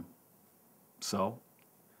 So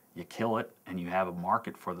you kill it, and you have a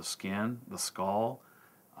market for the skin, the skull,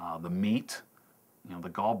 the meat, you know, the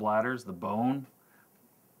gallbladders, the bone.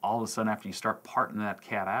 All of a sudden, after you start parting that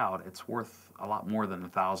cat out, it's worth a lot more than a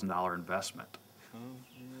 $1,000 investment.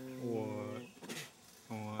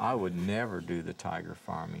 I would never do the tiger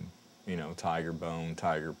farming. You know, tiger bone,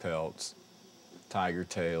 tiger pelts, tiger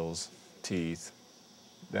tails, teeth.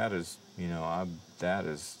 That is, you know, that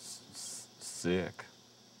is sick.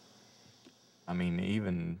 I mean,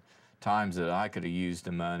 even times that I could have used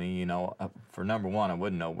the money, you know, for number one, I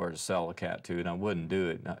wouldn't know where to sell a cat to, and I wouldn't do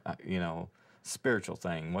it. You know, spiritual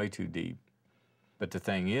thing, way too deep. But the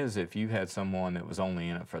thing is, if you had someone that was only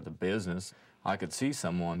in it for the business, I could see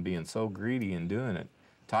someone being so greedy and doing it.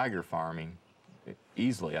 Tiger farming,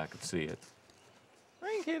 easily I could see it.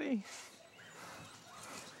 Rain kitty.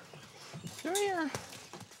 Come here.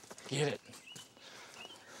 Get it.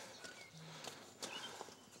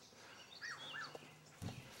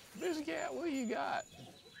 Busy cat, what you got?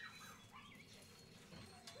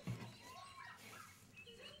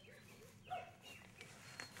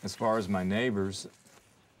 As far as my neighbors,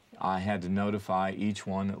 I had to notify each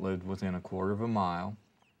one that lived within 1/4 of a mile.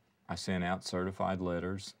 I sent out certified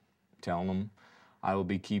letters telling them I will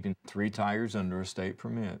be keeping 3 tigers under a state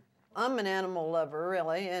permit. I'm an animal lover,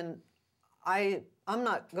 really, and I'm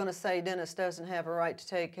not going to say Dennis doesn't have a right to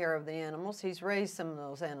take care of the animals. He's raised some of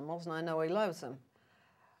those animals, and I know he loves them.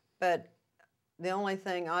 But the only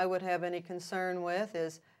thing I would have any concern with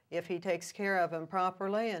is if he takes care of them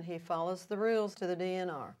properly and he follows the rules to the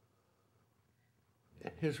DNR.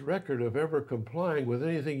 His record of ever complying with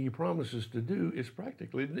anything he promises to do is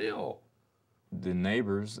practically nil. The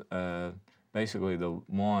neighbors, basically the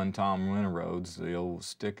one, Tom Winterroads, the old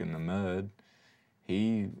stick in the mud,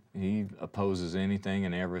 he opposes anything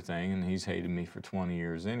and everything, and he's hated me for 20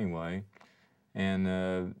 years anyway.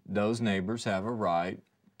 And those neighbors have a right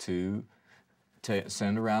to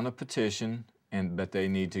send around a petition, but they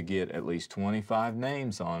need to get at least 25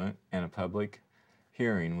 names on it, and a public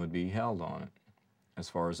hearing would be held on it as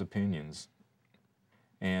far as opinions.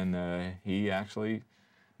 And he actually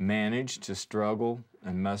managed to struggle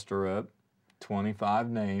and muster up 25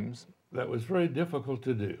 names. That was very difficult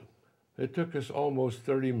to do. It took us almost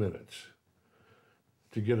 30 minutes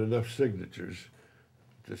to get enough signatures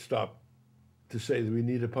to stop, to say that we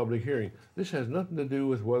need a public hearing. This has nothing to do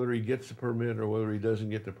with whether he gets the permit or whether he doesn't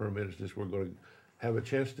get the permit. It's just we're going to have a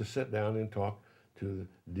chance to sit down and talk to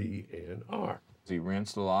the DNR. He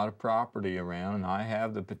rents a lot of property around, and I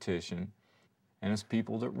have the petition, and it's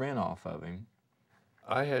people that rent off of him.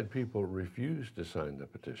 I had people refuse to sign the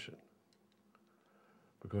petition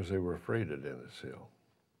because they were afraid of Dennis Hill.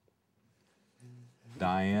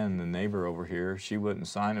 Diane, the neighbor over here, she wouldn't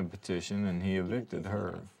sign a petition, and he evicted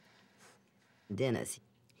her. Dennis,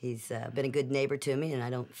 he's been a good neighbor to me, and I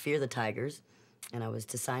don't fear the tigers. And I was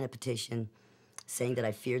to sign a petition saying that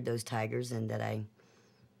I feared those tigers and that I,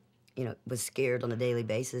 you know, was scared on a daily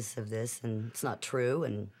basis of this, and it's not true,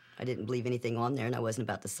 and I didn't believe anything on there, and I wasn't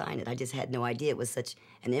about to sign it. I just had no idea it was such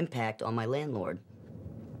an impact on my landlord.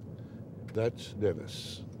 That's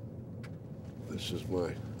Dennis. This is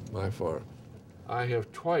my farm. I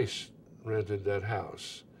have twice rented that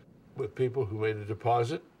house with people who made a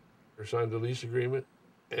deposit or signed a lease agreement,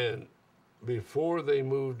 and before they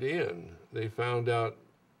moved in, they found out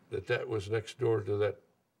that that was next door to that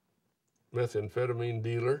methamphetamine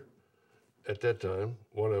dealer. At that time,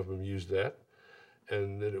 one of them used that,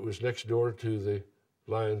 and that it was next door to the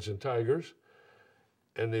Lions and Tigers,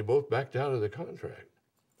 and they both backed out of the contract.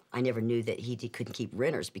 I never knew that he couldn't keep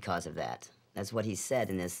renters because of that. That's what he said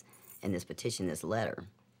in this petition, this letter.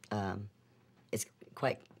 It's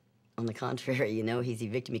quite on the contrary, you know, he's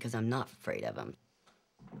evicted me because I'm not afraid of him.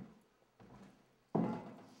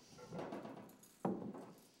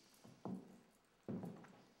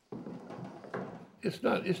 It's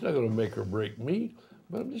not going to make or break me,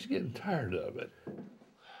 but I'm just getting tired of it.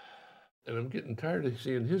 And I'm getting tired of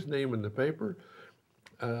seeing his name in the paper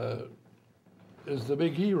as the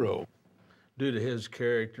big hero. Due to his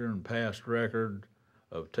character and past record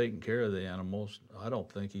of taking care of the animals, I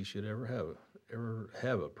don't think he should ever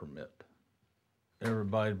have a permit.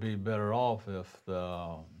 Everybody'd be better off if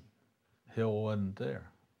the Hill wasn't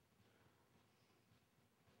there.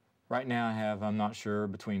 Right now I have, I'm not sure,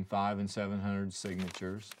 between 500 and 700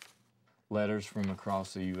 signatures, letters from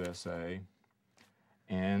across the USA,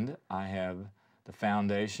 and I have the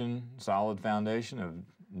foundation, solid foundation of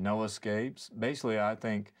no escapes. Basically, I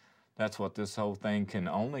think that's what this whole thing can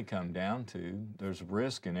only come down to. There's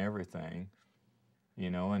risk in everything, you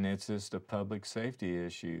know, and it's just a public safety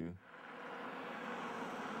issue.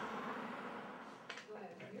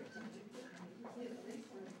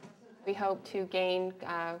 We hope to gain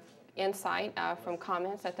insight from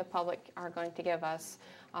comments that the public are going to give us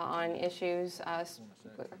on issues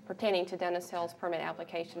pertaining to Dennis Hill's permit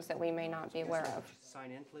applications that we may not be aware of.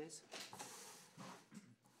 Sign in, please.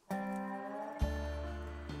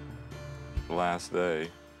 Last day,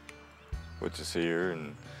 which is here,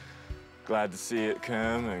 and glad to see it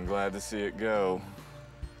come and glad to see it go.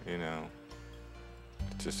 You know,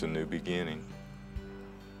 it's just a new beginning.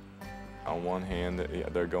 On one hand,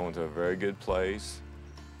 they're going to a very good place.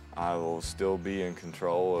 I will still be in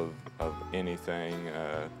control of anything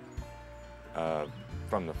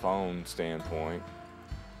from the phone standpoint.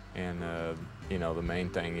 And, you know, the main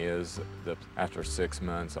thing is that after 6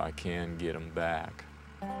 months, I can get them back.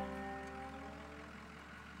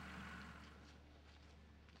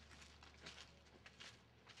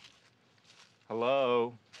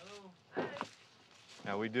 Hello. Hello.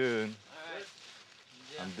 How we doing? All right.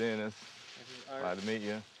 I'm Dennis. Glad to meet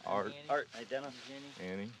you. Art. Art. Hi, Dennis.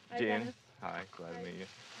 Annie. Hi, Jenny. Dennis. Hi. Glad to meet you.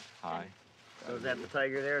 Hi. So is that the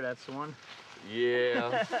tiger there? That's the one?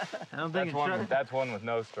 Yeah. I don't think that's one with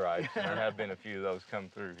no stripes. There have been a few of those come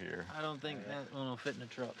through here. I don't think that one will fit in the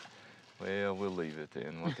truck. Well, we'll leave it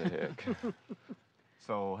then. What the heck?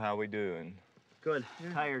 So, how we doing? Good.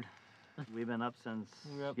 Tired. We've been up since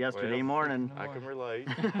yesterday morning. I can relate.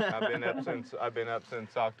 I've been up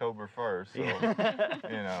since October 1st. So,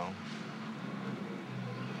 you know.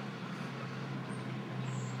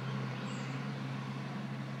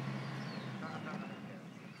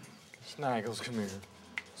 Snaggles, come here.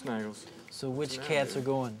 Snaggles. So which cats are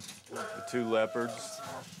going? The 2 leopards.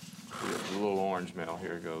 The little orange male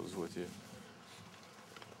here goes with you.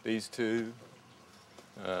 These 2.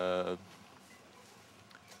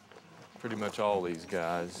 Pretty much all these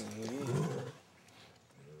guys.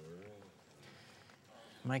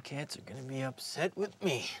 My cats are gonna be upset with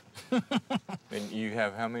me. And you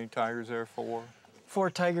have how many tigers there? 4? 4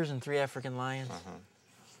 tigers and 3 African lions. Uh-huh.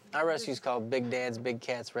 Our rescue's called Big Dad's Big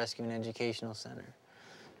Cats Rescue and Educational Center.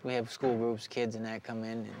 We have school groups, kids and that come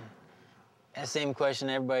in, and that same question,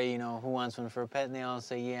 everybody, you know, who wants one for a pet? And they all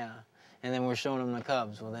say, yeah. And then we're showing them the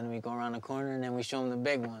cubs. Well, then we go around the corner and then we show them the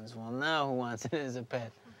big ones. Well, now who wants it as a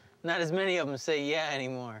pet? Not as many of them say yeah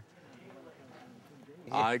anymore.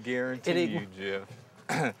 I guarantee you,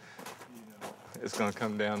 Jeff, it's gonna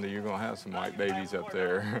come down to you're gonna have some white babies up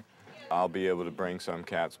there. I'll be able to bring some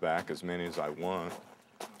cats back, as many as I want,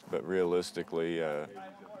 but realistically,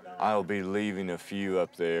 I'll be leaving a few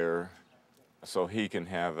up there so he can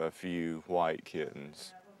have a few white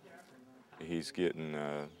kittens. He's getting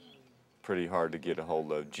pretty hard to get a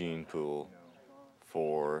hold of gene pool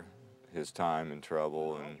for his time and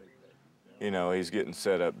trouble, and you know, he's getting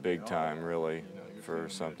set up big time, really, for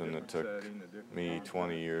something that took me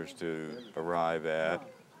 20 years to arrive at.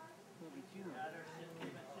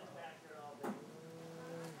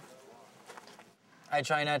 I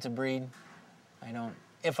try not to breed. I don't.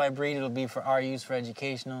 If I breed, it'll be for our use, for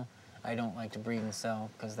educational. I don't like to breed and sell,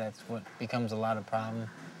 because that's what becomes a lot of problem,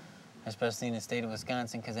 especially in the state of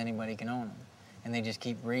Wisconsin, because anybody can own them. And they just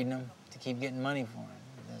keep breeding them to keep getting money for them.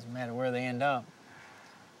 It doesn't matter where they end up.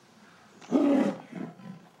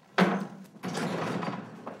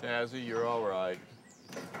 Tazzy, you're all right.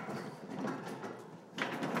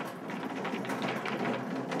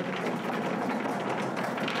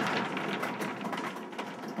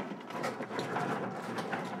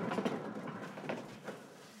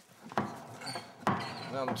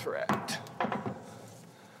 I'm trapped.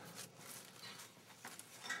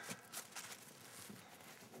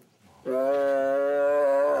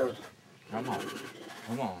 Come on.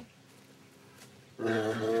 Come on.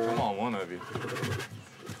 Come on, one of you.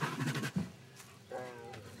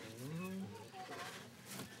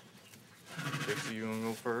 Dixie, you wanna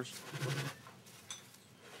go first?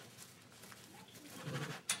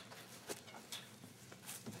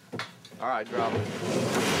 All right, drop it.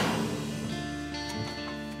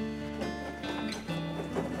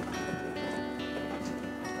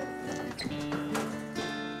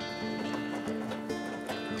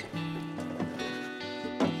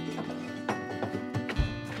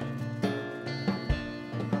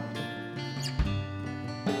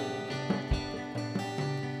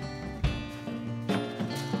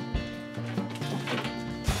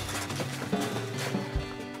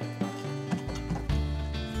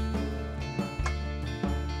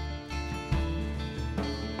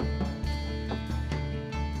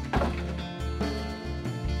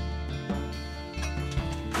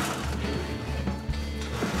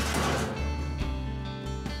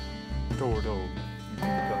 Door.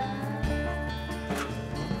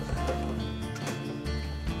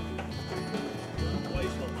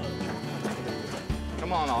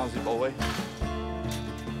 Come on. on, Aussie boy.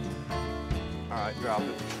 All right, drop it.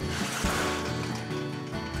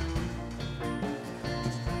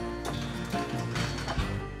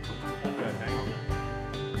 Okay, hang on.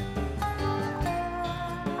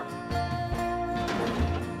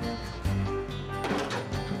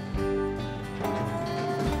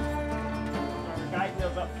 Guide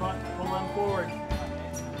wheels up front, pull them forward.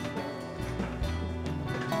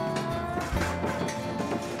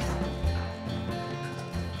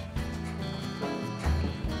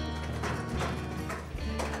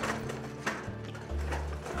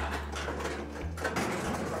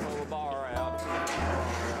 Pull the bar out.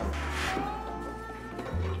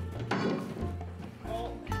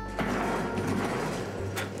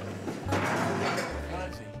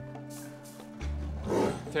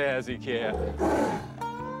 Tazzy cat.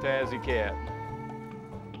 Tazzy cat.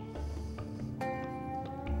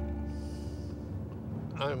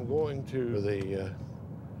 I'm going to the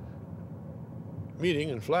meeting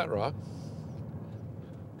in Flat Rock.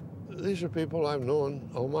 These are people I've known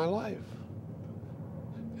all my life.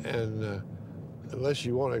 And unless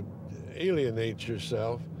you want to alienate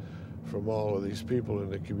yourself from all of these people in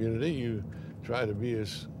the community, you try to be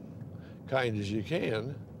as kind as you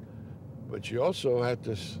can, but you also have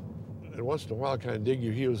to, and once in a while, kind of dig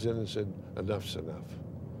your heels in and say, enough's enough.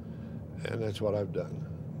 And that's what I've done.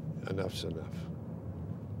 Enough's enough.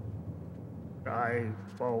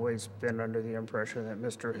 I've always been under the impression that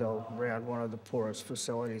Mr. Hill ran one of the poorest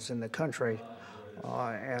facilities in the country,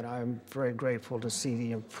 and I'm very grateful to see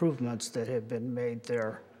the improvements that have been made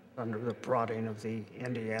there under the prodding of the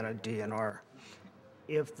Indiana DNR.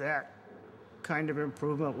 If that kind of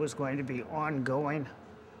improvement was going to be ongoing,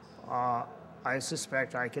 I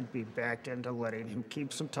suspect I could be backed into letting him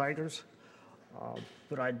keep some tigers,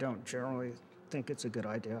 but I don't generally think it's a good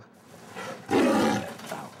idea.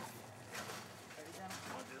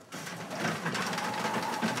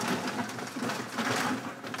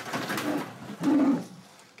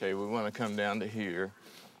 Okay, we want to come down to here.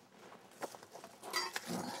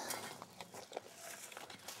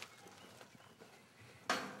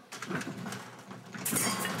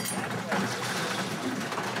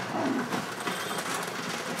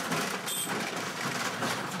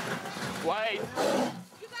 Wait.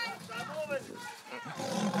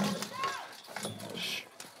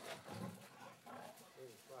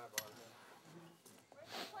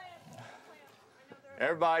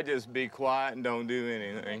 Everybody just be quiet and don't do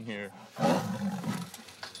anything here.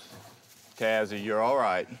 Tazzy, you're all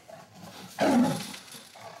right.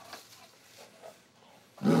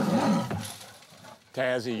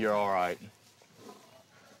 Tazzy, you're all right.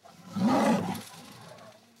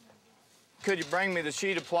 Could you bring me the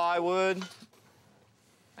sheet of plywood?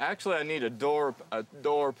 Actually, I need a door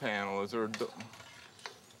panel. Is there a door?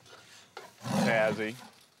 Tazzy,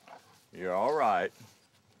 you're all right.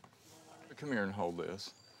 Come here and hold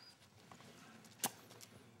this.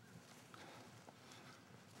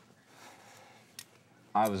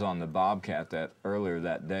 I was on the Bobcat earlier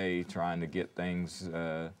that day trying to get things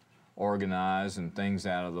organized and things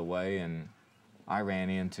out of the way, and I ran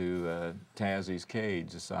into Tazzy's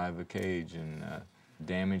cage, the side of a cage, and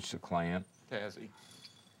damaged the clamp. Tazzy.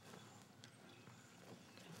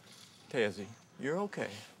 Tazzy, you're okay.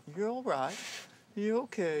 You're all right. You're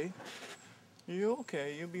okay. You're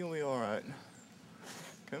okay. You'll be all right.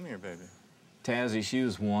 Come here, baby. Tazzy, she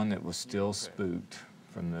was one that was still spooked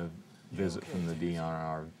from the visit from the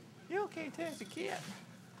DNR. You okay, Tazzy cat?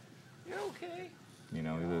 You're okay. You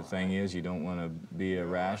know, the thing is, you don't want to be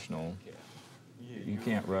irrational. You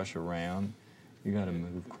can't rush around. You got to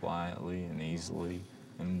move quietly and easily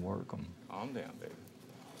and work them. Calm down, baby.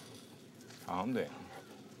 Calm down.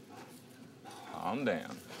 Calm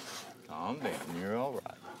down. Calm down. You're all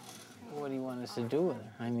right. What do you want us to do with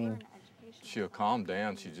her? I mean... She'll calm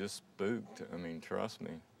down. She just spooked. I mean, trust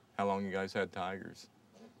me. How long you guys had tigers?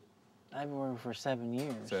 I've been working for 7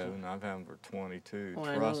 years. 7. I've had them for 22.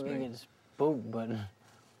 Well, Trust I know me. they get spooked, but...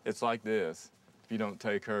 It's like this. If you don't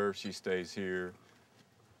take her, she stays here.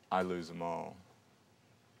 I lose them all.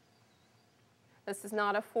 This is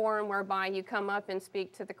not a forum whereby you come up and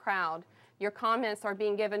speak to the crowd. Your comments are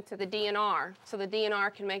being given to the DNR, so the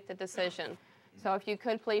DNR can make the decision. So if you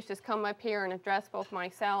could please just come up here and address both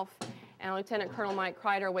myself and Lieutenant Colonel Mike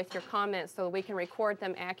Kreider with your comments so that we can record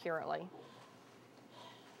them accurately.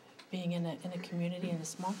 Being in a community, in a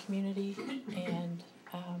small community, and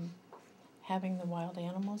having the wild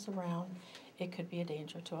animals around, it could be a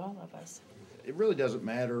danger to all of us. It really doesn't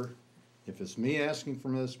matter if it's me asking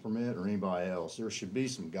for this permit or anybody else. There should be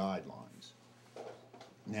some guidelines.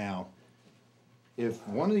 Now, if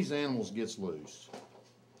one of these animals gets loose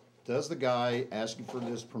does the guy asking for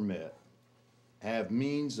this permit have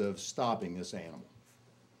means of stopping this animal?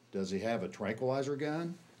 Does he have a tranquilizer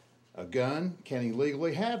gun? A gun? Can he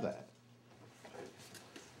legally have that?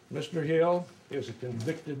 Mr. Hill is a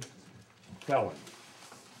convicted felon.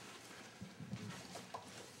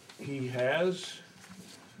 He has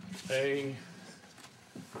a,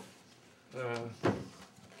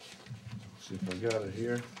 see if I got it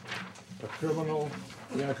here, a criminal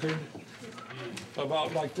record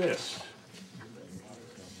about like this.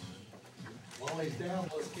 While he's down,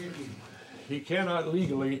 let's give him. He cannot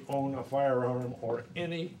legally own a firearm or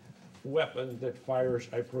any weapon that fires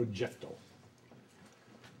a projectile.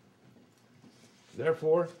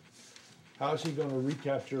 Therefore, how is he going to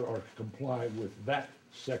recapture or comply with that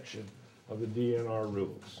section of the DNR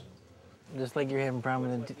rules? Just like you're having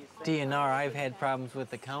problems with the DNR, I've had problems with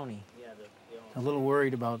the county. A little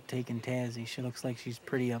worried about taking Tazzy. She looks like she's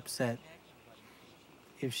pretty upset.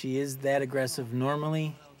 If she is that aggressive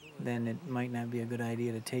normally, then it might not be a good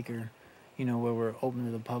idea to take her, you know, where we're open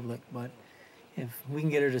to the public. But if we can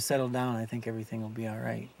get her to settle down, I think everything will be all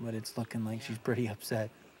right. But it's looking like she's pretty upset.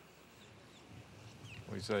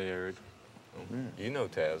 What do you say, Eric? Oh, you know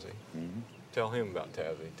Tazzy. Tell him about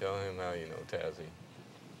Tazzy. Tell him how you know Tazzy.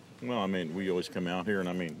 Well, I mean, we always come out here, and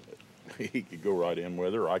I mean, he could go right in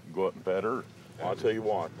with her. I could go up and pet her. I'll tell you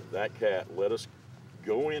what, that cat let us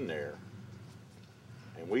go in there,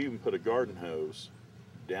 and we even put a garden hose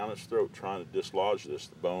down its throat trying to dislodge the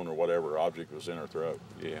bone or whatever object was in her throat.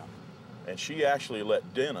 Yeah. And she actually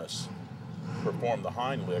let Dennis perform the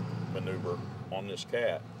Heimlich maneuver on this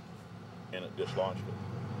cat, and it dislodged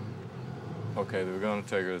it. Okay, we're going to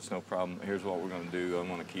take her. It's no problem. Here's what we're going to do. I'm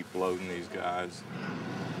going to keep loading these guys.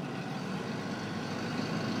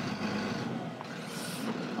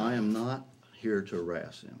 I am not here to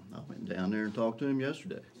harass him. I went down there and talked to him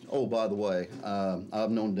yesterday. Oh, by the way,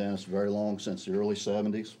 I've known Dennis very long, since the early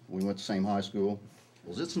 70s. We went to the same high school.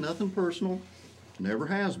 Well, it's nothing personal. Never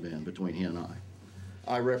has been between he and I.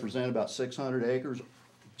 I represent about 600 acres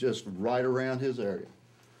just right around his area.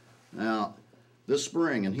 Now, this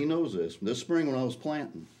spring, and he knows this spring when I was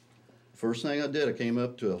planting, first thing I did, I came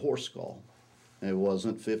up to a horse skull. It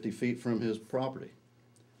wasn't 50 feet from his property.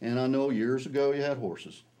 And I know years ago he had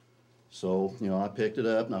horses. So, you know, I picked it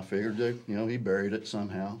up and I figured that, you know, he buried it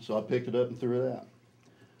somehow. So I picked it up and threw it out.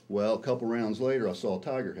 Well, a couple rounds later, I saw a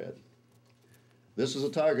tiger head. This is a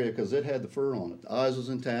tiger head because it had the fur on it. The eyes was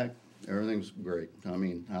intact. Everything was great. I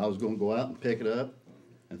mean, I was going to go out and pick it up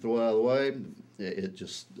and throw it out of the way.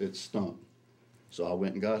 It stunk. So I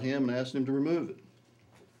went and got him and asked him to remove it.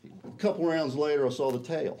 A couple rounds later, I saw the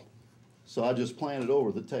tail. So I just planted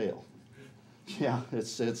over the tail. Yeah,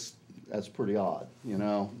 that's pretty odd, you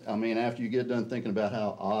know. I mean, after you get done thinking about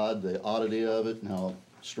how odd, the oddity of it, and how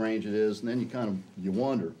strange it is, and then you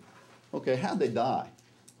wonder, okay, how'd they die?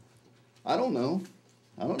 I don't know.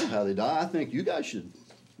 I don't know how they die. I think you guys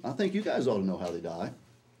ought to know how they die.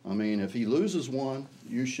 I mean, if he loses one,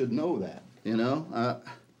 you should know that, you know.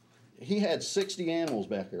 He had 60 animals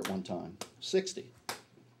back there at one time, 60.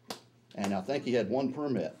 And I think he had one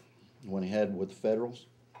permit when he had with the federals,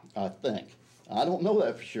 I think. I don't know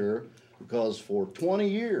that for sure, because for 20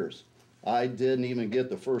 years, I didn't even get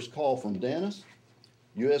the first call from Dennis,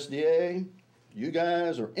 USDA, you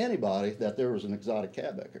guys, or anybody that there was an exotic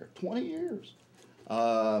cat back there. 20 years.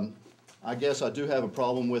 I guess I do have a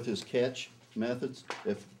problem with his catch methods.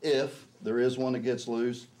 If there is one that gets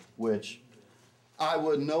loose, which I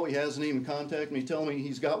wouldn't know. He hasn't even contacted me, telling me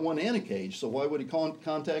he's got one in a cage. So why would he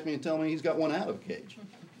contact me and tell me he's got one out of a cage?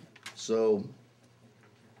 So,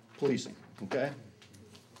 policing, okay?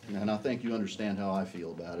 And I think you understand how I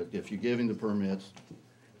feel about it. If you give him the permits,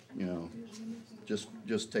 you know,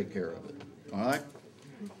 just take care of it. All right?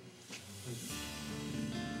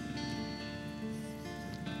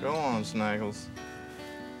 Go on, Snaggles.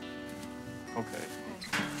 Okay.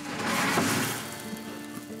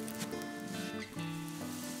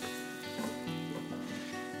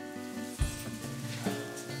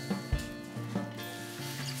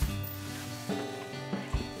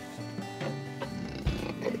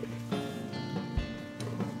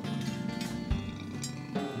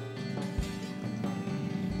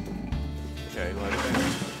 Okay, let it in.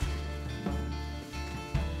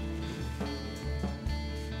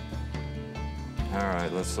 All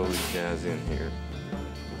right, let's throw these guys in here.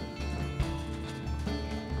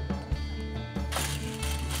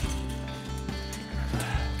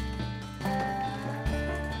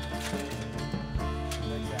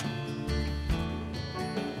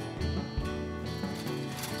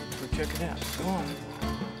 Go check it out. Come on.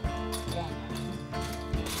 Come on.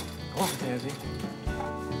 Come on, Tazzy.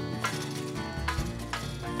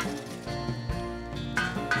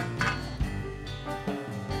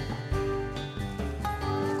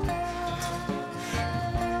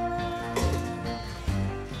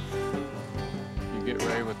 get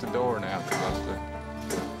Ray with the door now,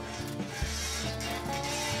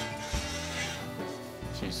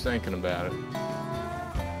 she's thinking about it.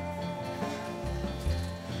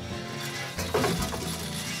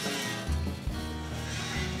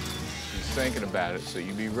 She's thinking about it, so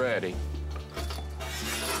you be ready.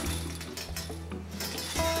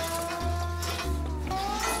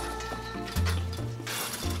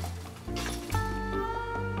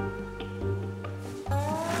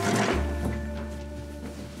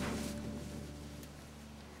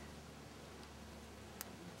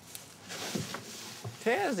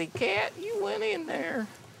 Tazzy cat, you went in there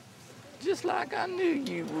just like I knew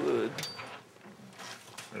you would.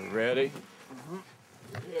 Ready?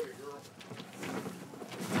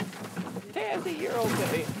 Tazzy, you're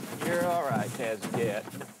okay. You're all right, Tazzy cat.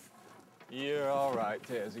 You're all right,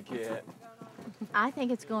 Tazzy cat. I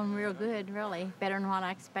think it's going real good, really. Better than what I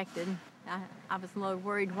expected. I was a little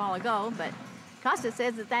worried a while ago, but Costa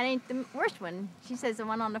says that ain't the worst one. She says the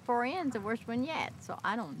one on the fore end's the worst one yet, so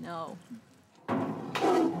I don't know.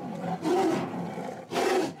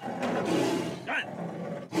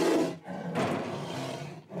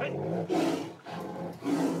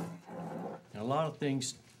 A lot of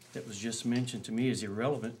things that was just mentioned to me is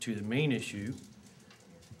irrelevant to the main issue.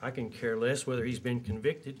 I can care less whether he's been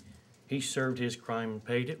convicted. He served his crime and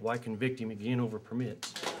paid it. Why convict him again over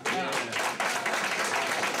permits?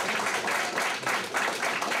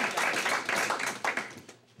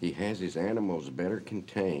 He has his animals better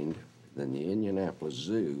contained than the Indianapolis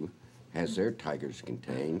Zoo has their tigers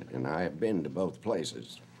contained, and I have been to both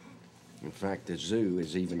places. In fact, the zoo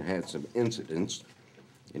has even had some incidents,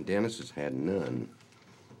 and Dennis has had none.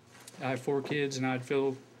 I have 4 kids, and I'd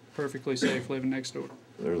feel perfectly safe living next door.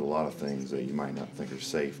 There's a lot of things that you might not think are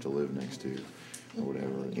safe to live next to, or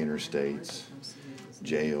whatever, interstates,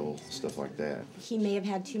 jail, stuff like that. He may have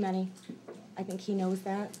had too many. I think he knows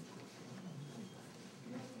that.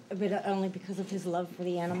 But only because of his love for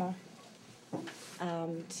the animal.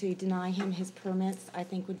 To deny him his permits, I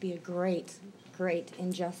think, would be a great, great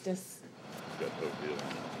injustice.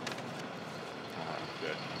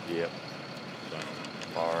 Yep.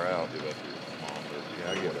 Far out.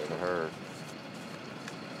 Yeah, I give it to her.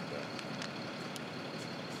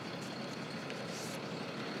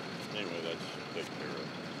 Anyway, that's taken care of.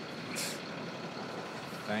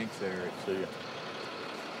 Thanks, Eric. See ya.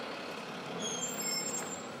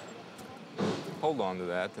 Hold on to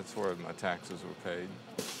that. That's where my taxes were paid.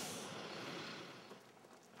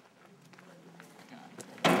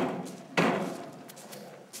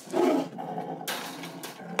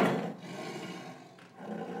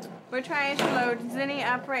 We're trying to load Zinni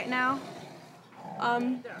up right now.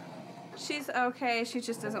 She's okay. She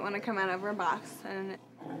just doesn't want to come out of her box, and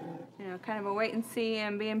you know, kind of a wait and see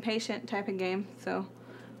and be impatient type of game. So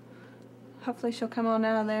hopefully she'll come on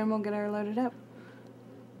out of there and we'll get her loaded up.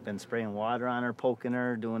 Been spraying water on her, poking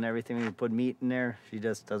her, doing everything. We put meat in there. She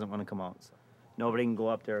just doesn't want to come out. So nobody can go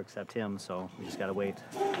up there except him, so we just gotta wait.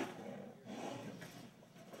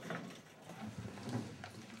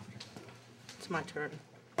 It's my turn.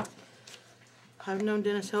 I've known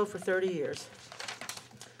Dennis Hill for 30 years.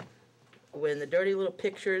 When the dirty little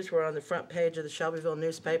pictures were on the front page of the Shelbyville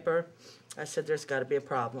newspaper, I said there's got to be a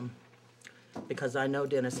problem because I know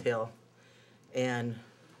Dennis Hill, and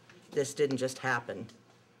this didn't just happen.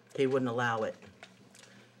 He wouldn't allow it.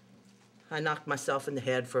 I knocked myself in the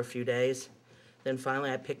head for a few days. Then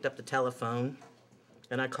finally I picked up the telephone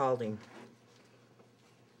and I called him.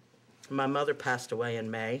 My mother passed away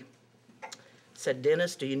in May. Said,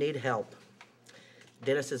 Dennis, do you need help?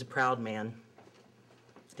 Dennis is a proud man.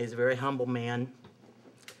 He's a very humble man.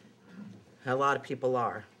 A lot of people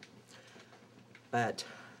are. But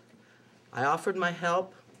I offered my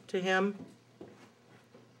help to him.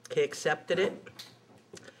 He accepted it.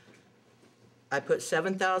 I put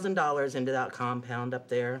 $7,000 into that compound up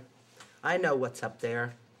there. I know what's up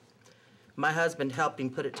there. My husband helped him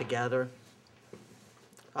put it together.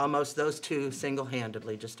 Almost those two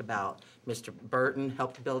single-handedly, just about. Mr. Burton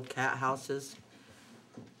helped build cat houses.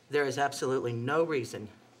 There is absolutely no reason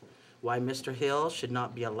why Mr. Hill should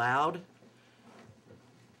not be allowed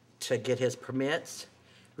to get his permits,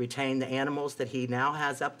 retain the animals that he now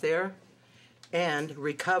has up there, and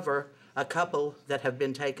recover a couple that have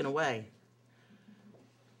been taken away.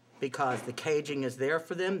 Because the caging is there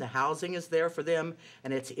for them, the housing is there for them,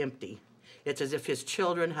 and it's empty. It's as if his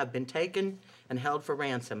children have been taken and held for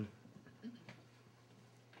ransom.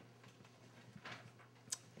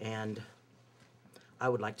 And I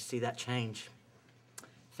would like to see that change.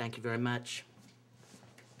 Thank you very much.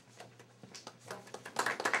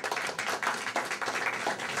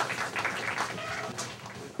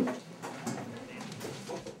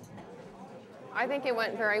 I think it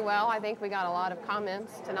went very well. I think we got a lot of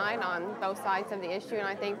comments tonight on both sides of the issue, and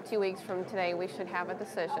I think 2 weeks from today we should have a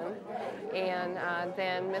decision. And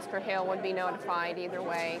then Mr. Hill would be notified either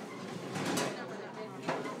way.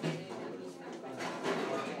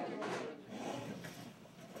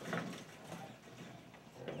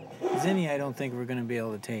 Zinni, I don't think we're going to be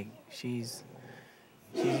able to take. She's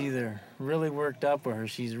either really worked up or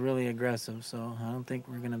she's really aggressive, so I don't think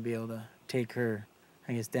we're going to be able to take her.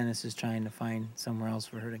 I guess Dennis is trying to find somewhere else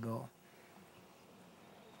for her to go.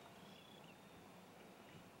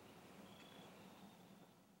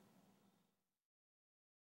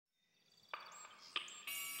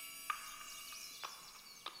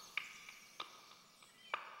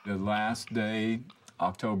 The last day,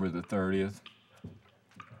 October the 30th,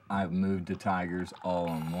 I've moved the tigers all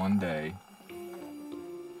in one day.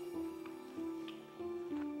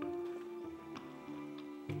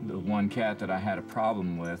 The one cat that I had a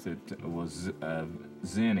problem with, it was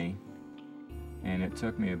Zinni, and it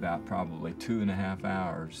took me about probably 2.5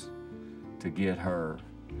 hours to get her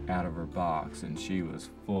out of her box, and she was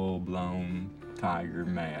full-blown tiger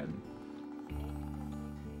mad.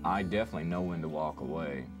 I definitely know when to walk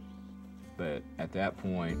away, but at that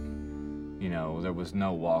point, you know, there was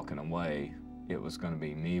no walking away. It was going to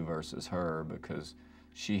be me versus her because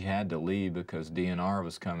she had to leave because DNR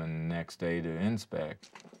was coming the next day to inspect.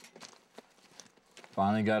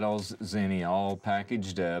 Finally got all Zinni all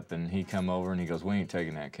packaged up, and he come over and he goes, "We ain't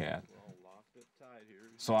taking that cat."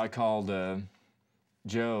 So I called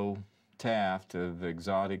Joe Taft of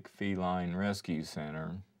Exotic Feline Rescue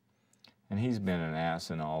Center, and he's been an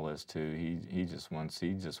ass in all this too. He just wants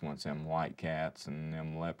them white cats and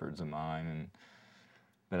them leopards of mine.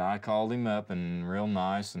 But I called him up and real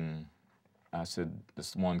nice, and I said,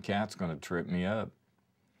 "This one cat's gonna trip me up.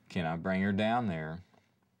 Can I bring her down there?"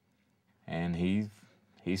 And he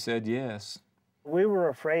said yes. We were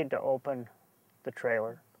afraid to open the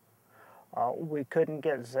trailer. We couldn't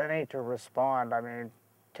get Zinni to respond. I mean,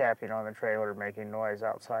 tapping on the trailer, making noise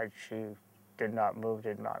outside. She did not move,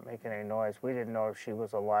 did not make any noise. We didn't know if she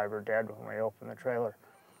was alive or dead when we opened the trailer.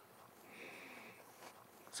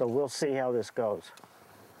 So we'll see how this goes.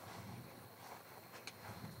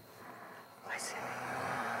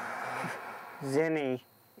 Zinni,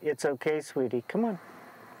 it's okay, sweetie. Come on.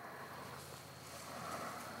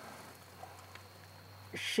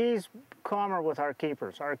 She's calmer with our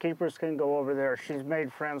keepers. Our keepers can go over there. She's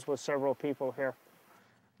made friends with several people here.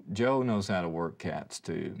 Joe knows how to work cats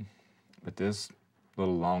too, but this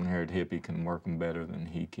little long-haired hippie can work them better than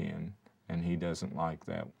he can, and he doesn't like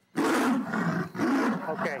that.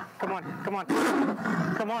 Okay, come on, come on,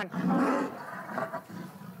 come on.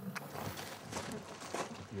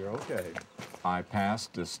 You're okay. I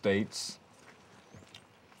passed the state's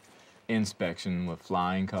inspection with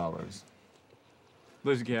flying colors.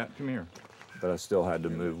 Lizzie cat, come here. But I still had to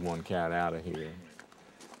move one cat out of here.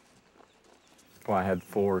 Well, I had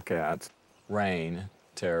 4 cats, Rain,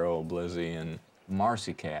 Taro, Blizzy, and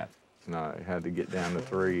Marcy cat. And I had to get down to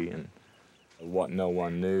 3, and what no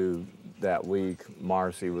one knew that week,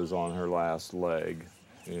 Marcy was on her last leg.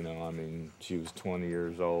 You know, I mean, she was 20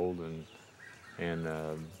 years old, and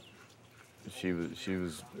she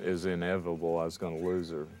was as inevitable I was going to lose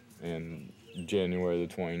her. And January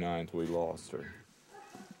the 29th, we lost her.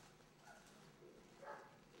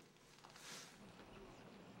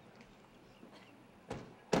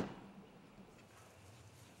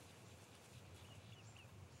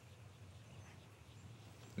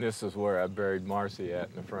 This is where I buried Marcy at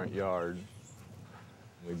in the front yard.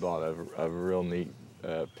 We bought a real neat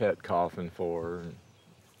pet coffin for her and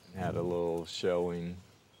had a little showing.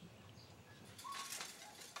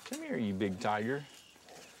 Come here, you big tiger.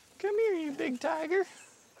 Come here, you big tiger.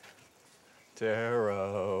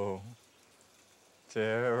 Taro.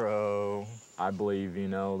 Taro. I believe, you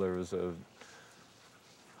know, there was a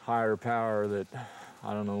higher power that,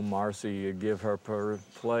 I don't know, Marcy would give her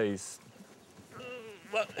place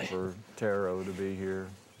for Taro to be here.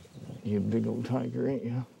 You big old tiger, ain't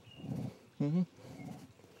you? Mm-hmm.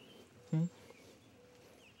 Hmm?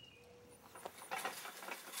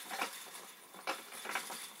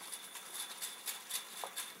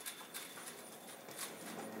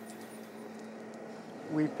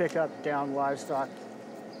 We pick up down livestock.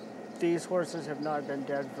 These horses have not been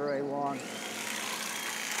dead very long.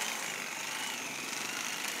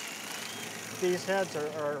 These heads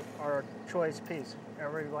are a choice piece.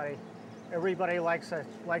 Everybody likes a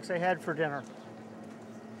head for dinner.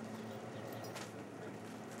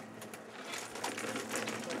 Let's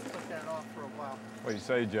put that off for a while. What do you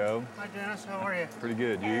say, Joe? Hi, Dennis. How are you? Pretty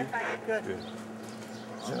good. You? Good. Good.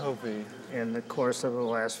 Sophie. In the course of the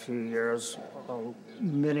last few years,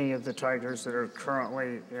 many of the tigers that are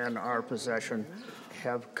currently in our possession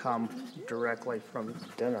have come directly from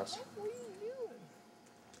Dennis.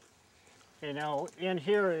 You know, in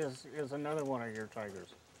here is another one of your tigers.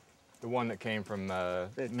 The one that came from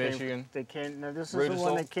Michigan? Now this is the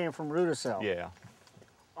one that came from Rudisill. Yeah.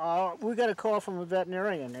 We got a call from a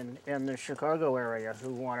veterinarian in the Chicago area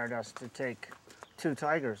who wanted us to take 2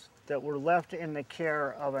 tigers that were left in the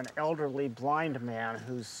care of an elderly blind man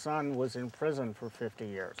whose son was in prison for 50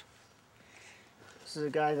 years. This is a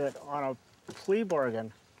guy that on a plea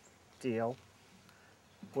bargain deal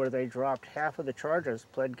where they dropped half of the charges,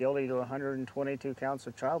 pled guilty to 122 counts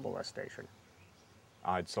of child molestation.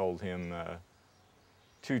 I'd sold him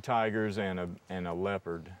 2 tigers and a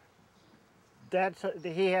leopard.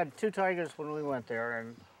 He had 2 tigers when we went there,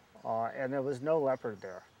 and there was no leopard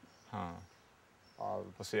there. Huh. Well,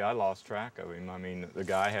 see, I lost track of him. I mean, the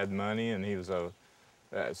guy had money, and he was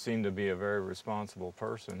seemed to be a very responsible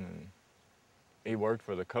person. And he worked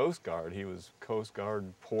for the Coast Guard. He was Coast Guard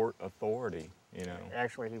Port Authority, you know.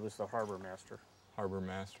 Actually, he was the harbor master. Harbor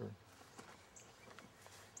master.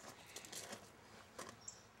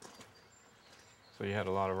 So you had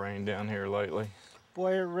a lot of rain down here lately?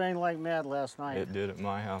 Boy, it rained like mad last night. It did at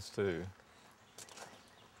my house, too.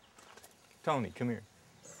 Tony, come here.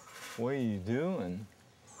 What are you doing?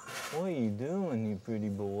 What are you doing, you pretty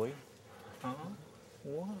boy? Huh?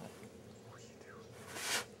 What?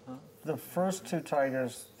 Huh? The first 2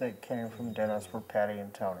 tigers that came from Dennis were Patty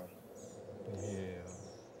and Tony. Yeah.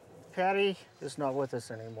 Patty is not with us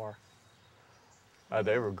anymore.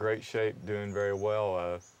 They were in great shape, doing very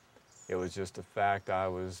well. It was just a fact I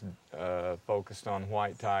was focused on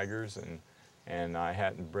white tigers, and I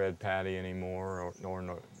hadn't bred Patty anymore,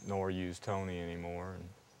 nor used Tony anymore,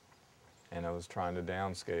 and I was trying to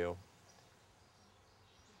downscale.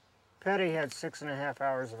 Patty had 6.5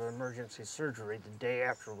 hours of emergency surgery the day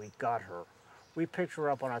after we got her. We picked her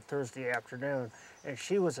up on a Thursday afternoon, and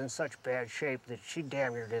she was in such bad shape that she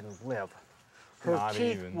damn near didn't live. Her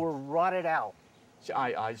teeth were rotted out.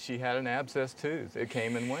 She had an abscess tooth. It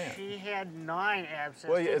came and went. She had 9 abscesses.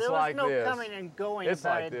 Well, it's there like was no this. coming and going It's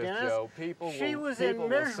about like it, this, Dennis. Joe. People she will, was people in will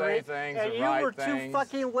misery, say things and and you write were things. too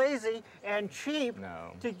fucking lazy and cheap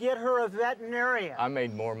to get her a veterinarian. I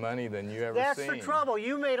made more money than you ever That's seen. the trouble.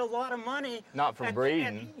 You made a lot of money. Not from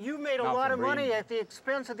breeding. You made a Not lot from of money breeding. at the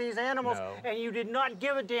expense of these animals, No. and you did not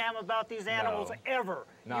give a damn about these animals No. ever.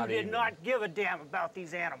 Not you did even. not give a damn about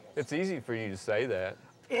these animals. It's easy for you to say that.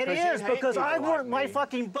 It 'Cause you is hate because I people work like my me.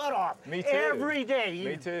 fucking butt off Me too. every day.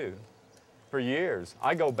 Me too. For years.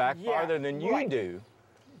 I go back farther than you right. do.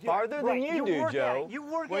 Yeah, Farther than right. you, You do, work at Joe. it. You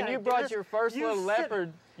work when at you it, brought Dennis. your first You little sit-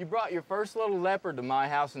 leopard, you brought your first little leopard to my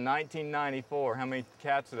house in 1994. How many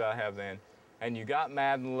cats did I have then? And you got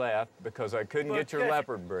mad and left because I couldn't get your Because-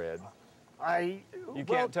 leopard bred. You well,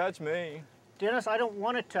 can't touch me. Dennis, I don't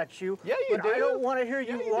want to touch you. Yeah, you but do. I don't want to hear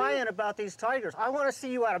you, Yeah, you lying about these tigers. I want to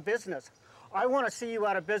see you out of business. I want to see you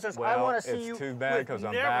out of business. I Well, want to see it's you too bad with 'cause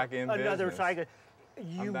I'm never back in another business. tiger.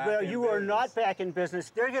 I'm back in You are business. not back in business.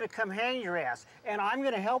 They're going to come hang your ass, and I'm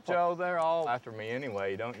going to help them. Joe, they're all after me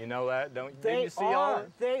anyway. Don't you know that? Didn't They you see are. all?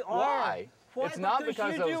 They are. Why? Why? It's not Because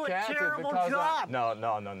because you those do a cats. It's terrible because job.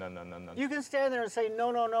 No. You can stand there and say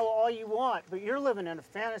no, no, no all you want, but you're living in a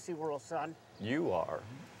fantasy world, son. You are.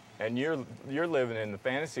 And you're living in the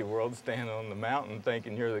fantasy world, standing on the mountain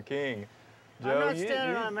thinking you're the king. Joe, I'm not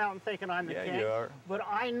standing on a mountain thinking I'm the Yeah, king. you are. But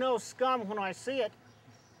I know scum when I see it.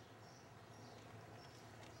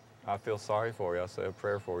 I feel sorry for you. I'll say a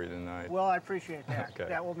prayer for you tonight. Well, I appreciate that. Okay.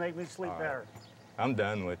 That will make me sleep All right. better. I'm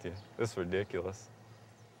done with you. This is ridiculous.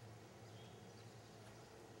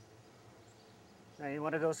 Now, you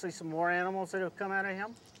want to go see some more animals that have come out of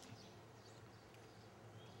him?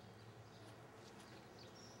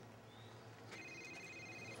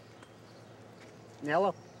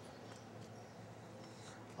 Nello?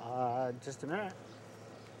 Just a minute.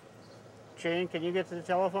 Jane, can you get to the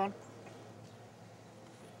telephone?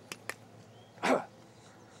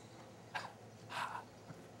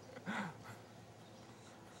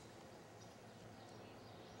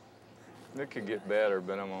 It could get better,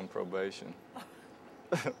 but I'm on probation.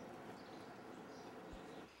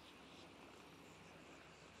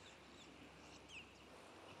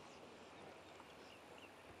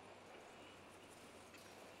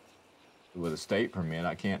 With a state permit,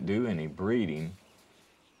 I can't do any breeding.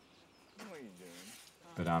 What are you doing?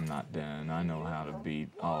 But I'm not done. I know how to beat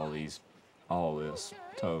all this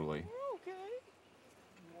totally.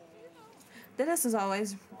 Dennis has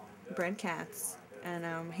always bred cats,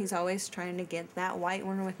 And he's always trying to get that white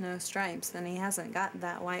one with no stripes, and he hasn't got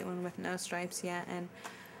that white one with no stripes yet, and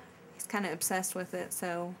he's kind of obsessed with it,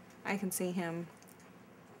 so I can see him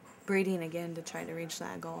breeding again to try to reach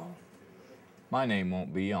that goal. My name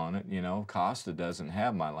won't be on it, you know. Costa doesn't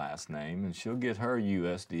have my last name, and she'll get her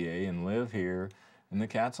USDA and live here, and the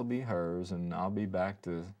cats will be hers, and I'll be back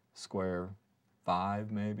to square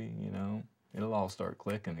 5 maybe, you know. It'll all start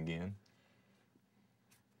clicking again.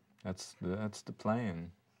 That's the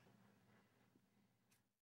plan.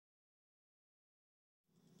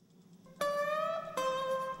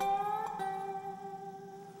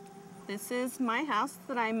 This is my house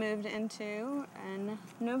that I moved into in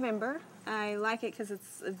November. I like it because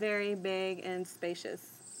it's very big and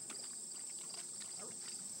spacious.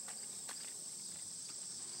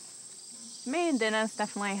 Me and Dennis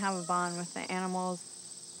definitely have a bond with the animals.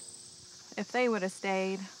 If they would have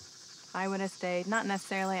stayed, I would have stayed, not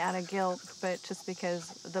necessarily out of guilt, but just because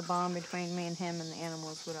the bond between me and him and the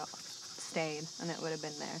animals would have stayed, and it would have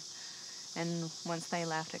been there. And once they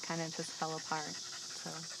left, it kind of just fell apart, so.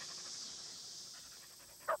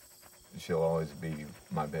 She'll always be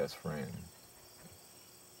my best friend.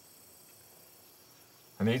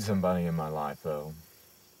 I need somebody in my life, though,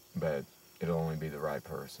 but it'll only be the right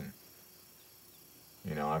person.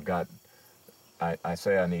 You know, I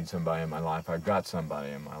say I need somebody in my life. I've got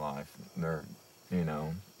somebody in my life. They're, you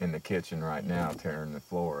know, in the kitchen right now tearing the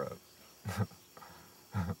floor up.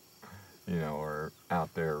 You know, or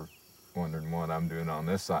out there wondering what I'm doing on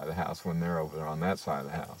this side of the house when they're over there on that side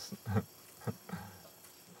of the house.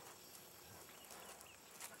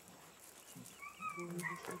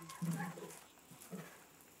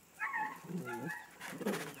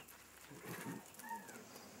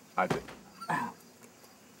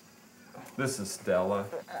 This is Stella.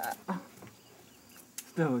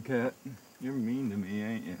 Stella cat, you're mean to me,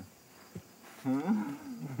 ain't you?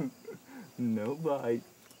 Huh? No bite.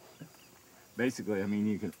 Basically, I mean,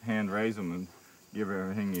 you can hand raise them and give her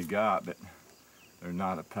everything you got, but they're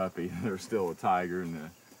not a puppy. They're still a tiger, and the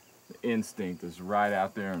instinct is right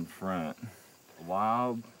out there in front. A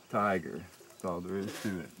wild tiger. That's all there is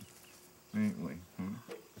to it. Ain't we?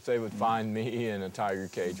 If they would find me in a tiger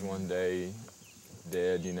cage one day,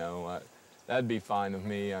 dead, you know, that'd be fine with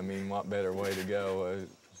me. I mean, what better way to go?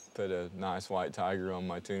 Put a nice white tiger on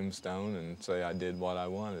my tombstone and say I did what I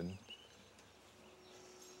wanted.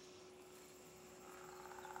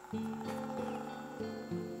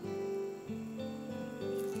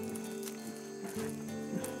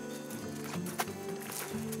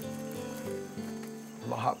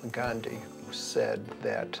 Mahatma Gandhi said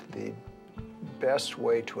that the best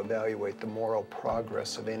way to evaluate the moral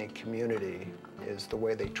progress of any community is the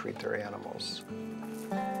way they treat their animals.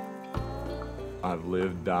 I've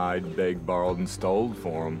lived, died, begged, borrowed, and stole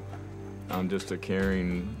for them. I'm just a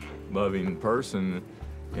caring, loving person,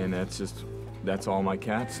 and that's all my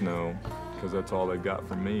cats know, because that's all they've got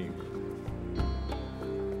from me.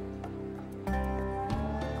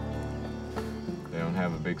 They don't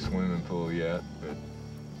have a big swimming pool yet, but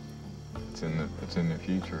it's in the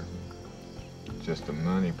future. Just a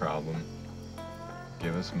money problem.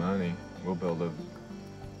 Give us money, we'll build a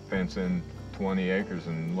fence in 20 acres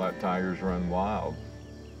and let tigers run wild.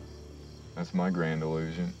 That's my grand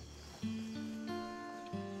illusion.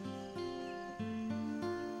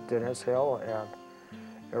 Dennis Hill and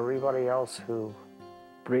everybody else who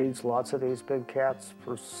breeds lots of these big cats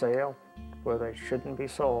for sale where they shouldn't be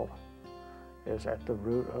sold is at the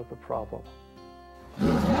root of the problem.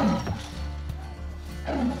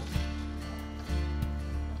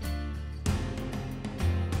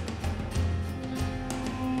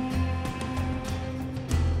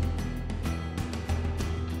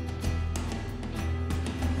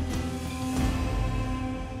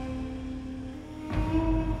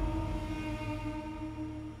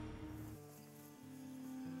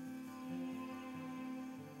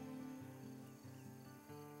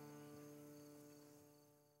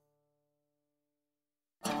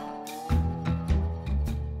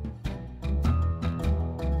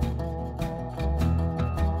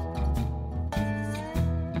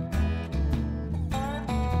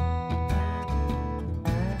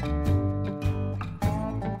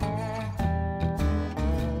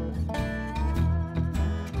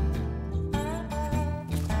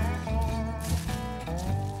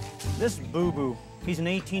 This is Boo Boo. He's an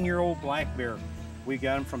 18-year-old black bear. We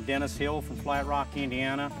got him from Dennis Hill from Flat Rock,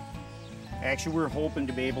 Indiana. Actually, we're hoping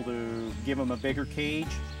to be able to give him a bigger cage.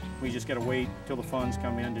 We just got to wait till the funds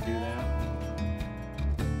come in to do that.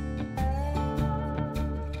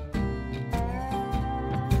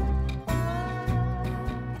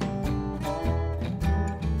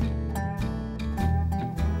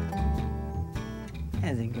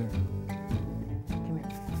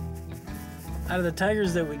 Out of the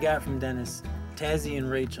tigers that we got from Dennis, Tazzy and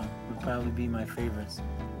Rachel would probably be my favorites.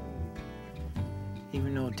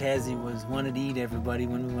 Even though Tazzy wanted to eat everybody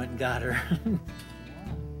when we went and got her.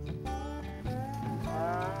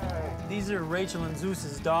 These are Rachel and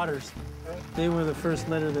Zeus's daughters. They were the first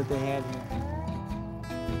litter that they had here.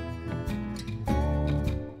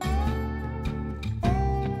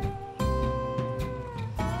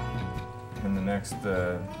 In the next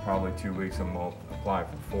probably 2 weeks, I'm gonna apply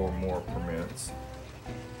for 4 more permits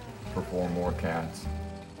for 4 more cats.